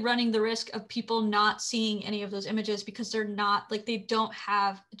actually running the risk of people not seeing any of those images because they're not, like, they don't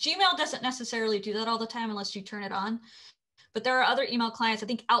have, Gmail doesn't necessarily do that all the time unless you turn it on. But there are other email clients, I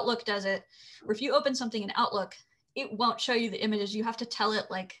think Outlook does it, where if you open something in Outlook, it won't show you the images. You have to tell it,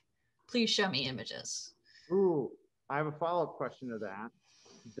 like, please show me images. Ooh, I have a follow-up question to that.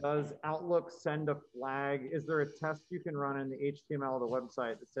 Does Outlook send a flag? Is there a test you can run in the HTML of the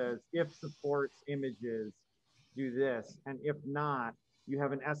website that says, if supports images, do this? And if not, you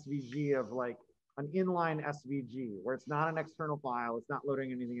have an SVG of like an inline SVG where it's not an external file, it's not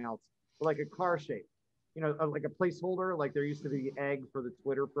loading anything else, but like a car shape, you know, like a placeholder, like there used to be the egg for the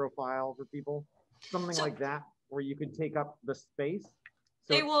Twitter profile for people, something like that, where you could take up the space.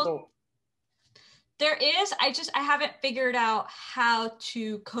 So they will. There is, I haven't figured out how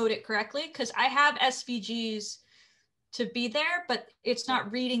to code it correctly because I have SVGs to be there, but it's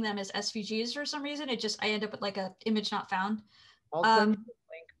not reading them as SVGs for some reason. I end up with like a image not found. I'll send you a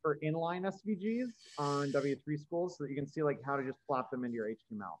link for inline SVGs on W3 Schools so that you can see like how to just plop them into your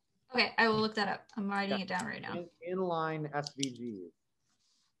HTML. Okay, I will look that up. I'm writing it down right now. Inline SVGs.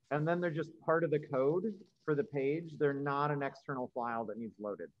 And then they're just part of the code for the page. They're not an external file that needs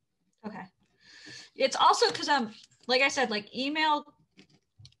loaded. Okay. It's also because like I said, like email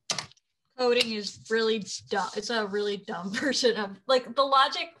coding is really dumb. It's a really dumb version of, like, the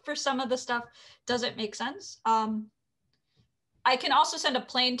logic for some of the stuff doesn't make sense. I can also send a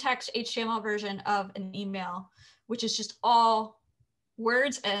plain text HTML version of an email, which is just all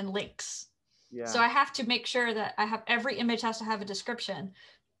words and links. Yeah. So I have to make sure that every image has to have a description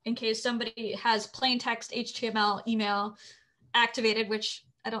in case somebody has plain text HTML email activated, which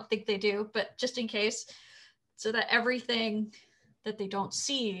I don't think they do, but just in case, so that everything that they don't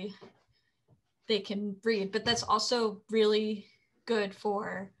see, they can read. But that's also really good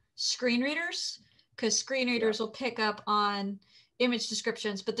for screen readers because screen readers will pick up on image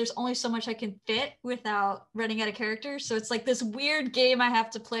descriptions, but there's only so much I can fit without running out of characters. So it's like this weird game I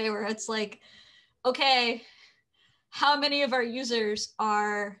have to play where it's like, okay, how many of our users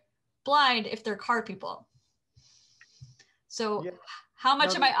are blind if they're car people? So how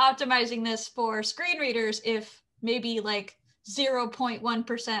much am I optimizing this for screen readers if maybe like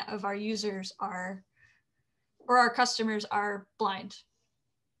 0.1% of our users are, or our customers are blind?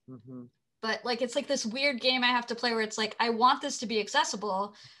 Mm-hmm. But like, it's like this weird game I have to play where it's like, I want this to be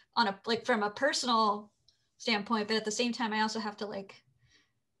accessible on a, like, from a personal standpoint, but at the same time, I also have to like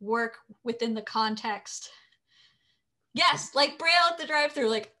work within the context. Yes, like Braille at the drive-thru,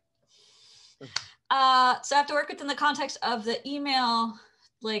 like, so I have to work within the context of the email,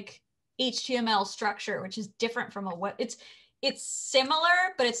 like HTML structure, which is different from a web. It's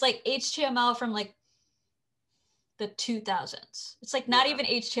similar, but it's like HTML from like the 2000s. It's like not even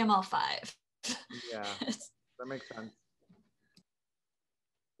HTML5. Yeah, that makes sense.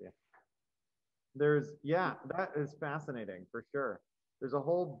 Yeah. That is fascinating for sure. There's a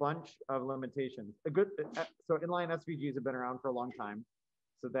whole bunch of limitations. So inline SVGs have been around for a long time.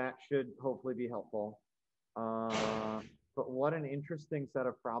 So that should hopefully be helpful. But what an interesting set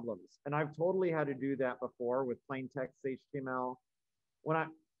of problems. And I've totally had to do that before with plain text HTML. When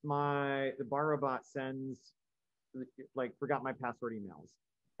the bar robot sends, like, forgot my password emails,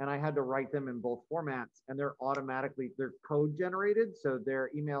 and I had to write them in both formats, and they're code generated. So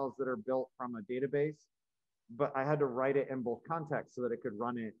they're emails that are built from a database, but I had to write it in both contexts so that it could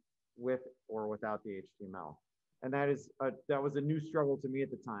run it with or without the HTML. And that was a new struggle to me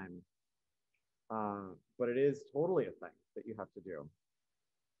at the time. But it is totally a thing that you have to do.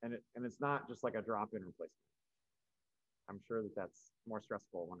 And it's not just like a drop-in replacement. I'm sure that that's more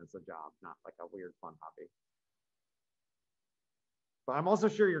stressful when it's a job, not like a weird fun hobby. But I'm also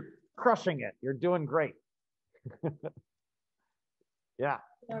sure you're crushing it. You're doing great. Yeah.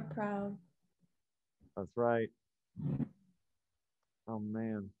 We're proud. That's right. Oh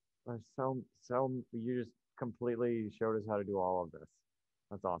man, there's you just completely showed us how to do all of this.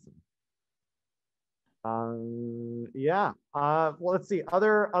 That's awesome. Yeah. Well, let's see.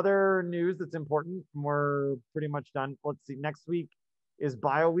 Other news that's important. We're pretty much done. Let's see. Next week is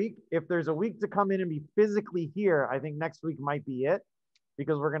Bio Week. If there's a week to come in and be physically here, I think next week might be it,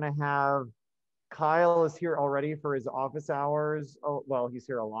 because we're gonna have Kyle is here already for his office hours. Oh, well, he's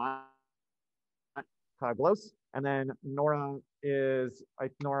here a lot. Kyle Bloss, and then Nora's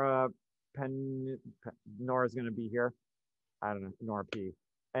gonna be here. I don't know, Nora P.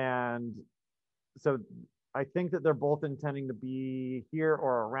 And so I think that they're both intending to be here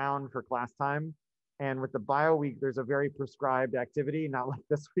or around for class time. And with the Bio Week, there's a very prescribed activity, not like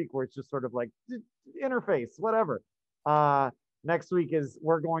this week where it's just sort of like interface, whatever. Next week is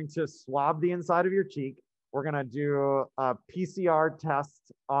we're going to swab the inside of your cheek. We're going to do a PCR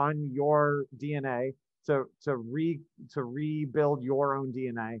test on your DNA to rebuild your own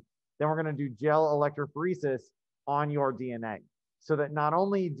DNA. Then we're going to do gel electrophoresis on your DNA, so that not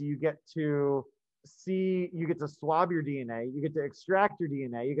only do you get to swab your DNA, you get to extract your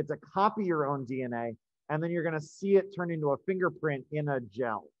DNA, you get to copy your own DNA, and then you're going to see it turn into a fingerprint in a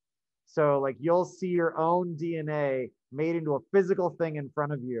gel. So like you'll see your own DNA made into a physical thing in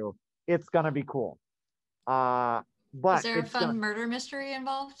front of you. It's going to be cool. But is there a fun murder mystery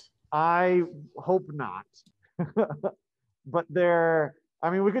involved? I hope not. But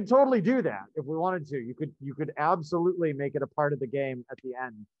we could totally do that if we wanted to. You could absolutely make it a part of the game at the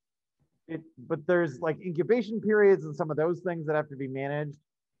end. But there's like incubation periods and some of those things that have to be managed.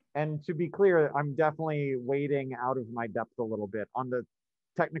 And to be clear, I'm definitely wading out of my depth a little bit on the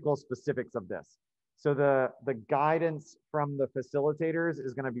technical specifics of this. So the guidance from the facilitators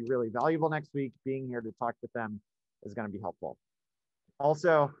is going to be really valuable next week. Being here to talk with them is going to be helpful.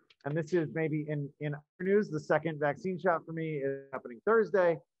 Also, and this is maybe in other news, the second vaccine shot for me is happening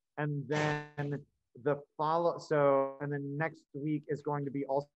Thursday. And then and then next week is going to be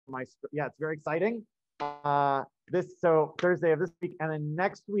also it's very exciting. So Thursday of this week, and then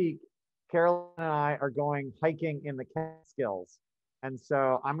next week, Carolyn and I are going hiking in the Catskills. And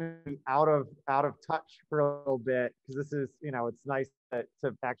so I'm going to be out of touch for a little bit, because this is, it's nice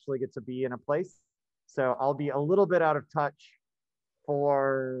to actually get to be in a place. So I'll be a little bit out of touch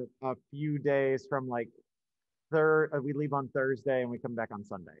for a few days from like we leave on Thursday and we come back on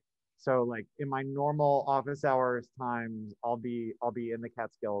Sunday. So like in my normal office hours times, I'll be in the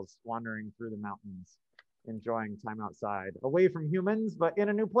Catskills, wandering through the mountains, enjoying time outside, away from humans, but in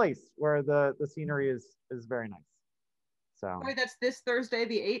a new place where the scenery is very nice. So sorry, that's this Thursday,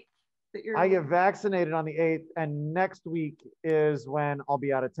 the 8th, that you're. I get vaccinated on the 8th, and next week is when I'll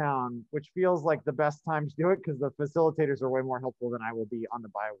be out of town, which feels like the best time to do it because the facilitators are way more helpful than I will be on the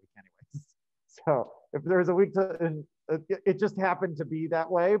Bio Week anyways. So if there's a week it just happened to be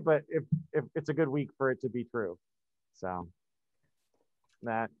that way, but if it's a good week for it to be true. So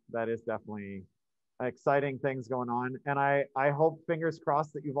that is definitely exciting things going on. And I hope, fingers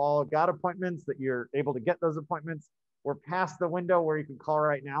crossed, that you've all got appointments, that you're able to get those appointments. We're past the window where you can call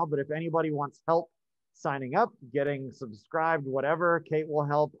right now, but if anybody wants help signing up, getting subscribed, whatever, Kate will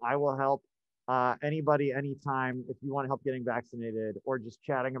help, I will help. Anybody, anytime, if you want help getting vaccinated or just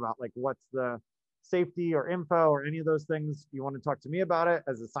chatting about like what's the safety or info or any of those things, you want to talk to me about it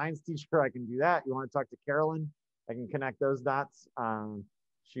as a science teacher, I can do that. You want to talk to Carolyn, I can connect those dots.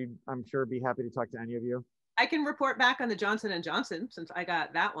 She'd, I'm sure, be happy to talk to any of you. I can report back on the Johnson & Johnson since I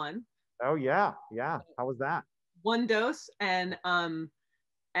got that one. Oh yeah. How was that? 1 dose, and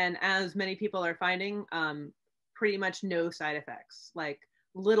as many people are finding, pretty much no side effects. Like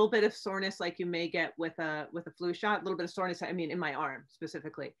little bit of soreness, like you may get with a flu shot. A little bit of soreness, I mean, in my arm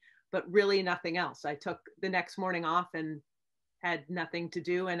specifically, but really nothing else. I took the next morning off and had nothing to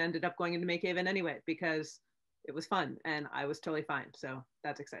do, and ended up going into MakeHaven anyway because it was fun and I was totally fine. So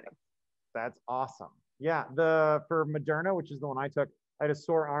that's exciting. That's awesome. Yeah, for Moderna, which is the one I took, I had a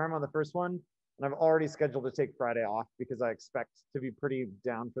sore arm on the first one, and I've already scheduled to take Friday off because I expect to be pretty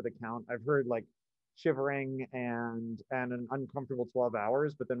down for the count. I've heard like shivering and an uncomfortable 12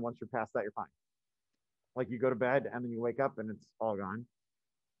 hours, but then once you're past that, you're fine. Like you go to bed and then you wake up and it's all gone,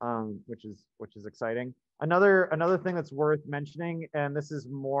 which is exciting. Another thing that's worth mentioning, and this is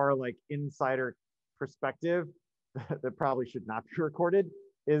more like insider perspective that probably should not be recorded,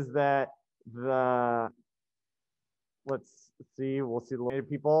 is that let's see, we'll see the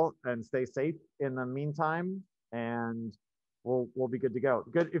people and stay safe in the meantime, and we'll be good to go.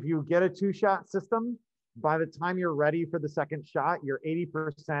 Good. If you get a 2-shot system, by the time you're ready for the second shot, you're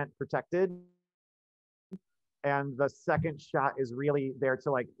 80% protected. And the second shot is really there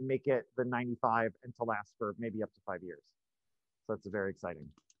to like make it the 95 and to last for maybe up to 5 years. So it's very exciting.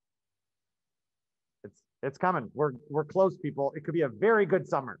 It's coming. We're close, people. It could be a very good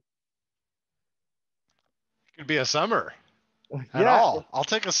summer. It could be a summer at all. I'll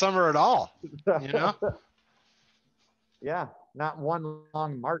take a summer at all. You know? Yeah, not one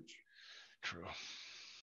long March. True.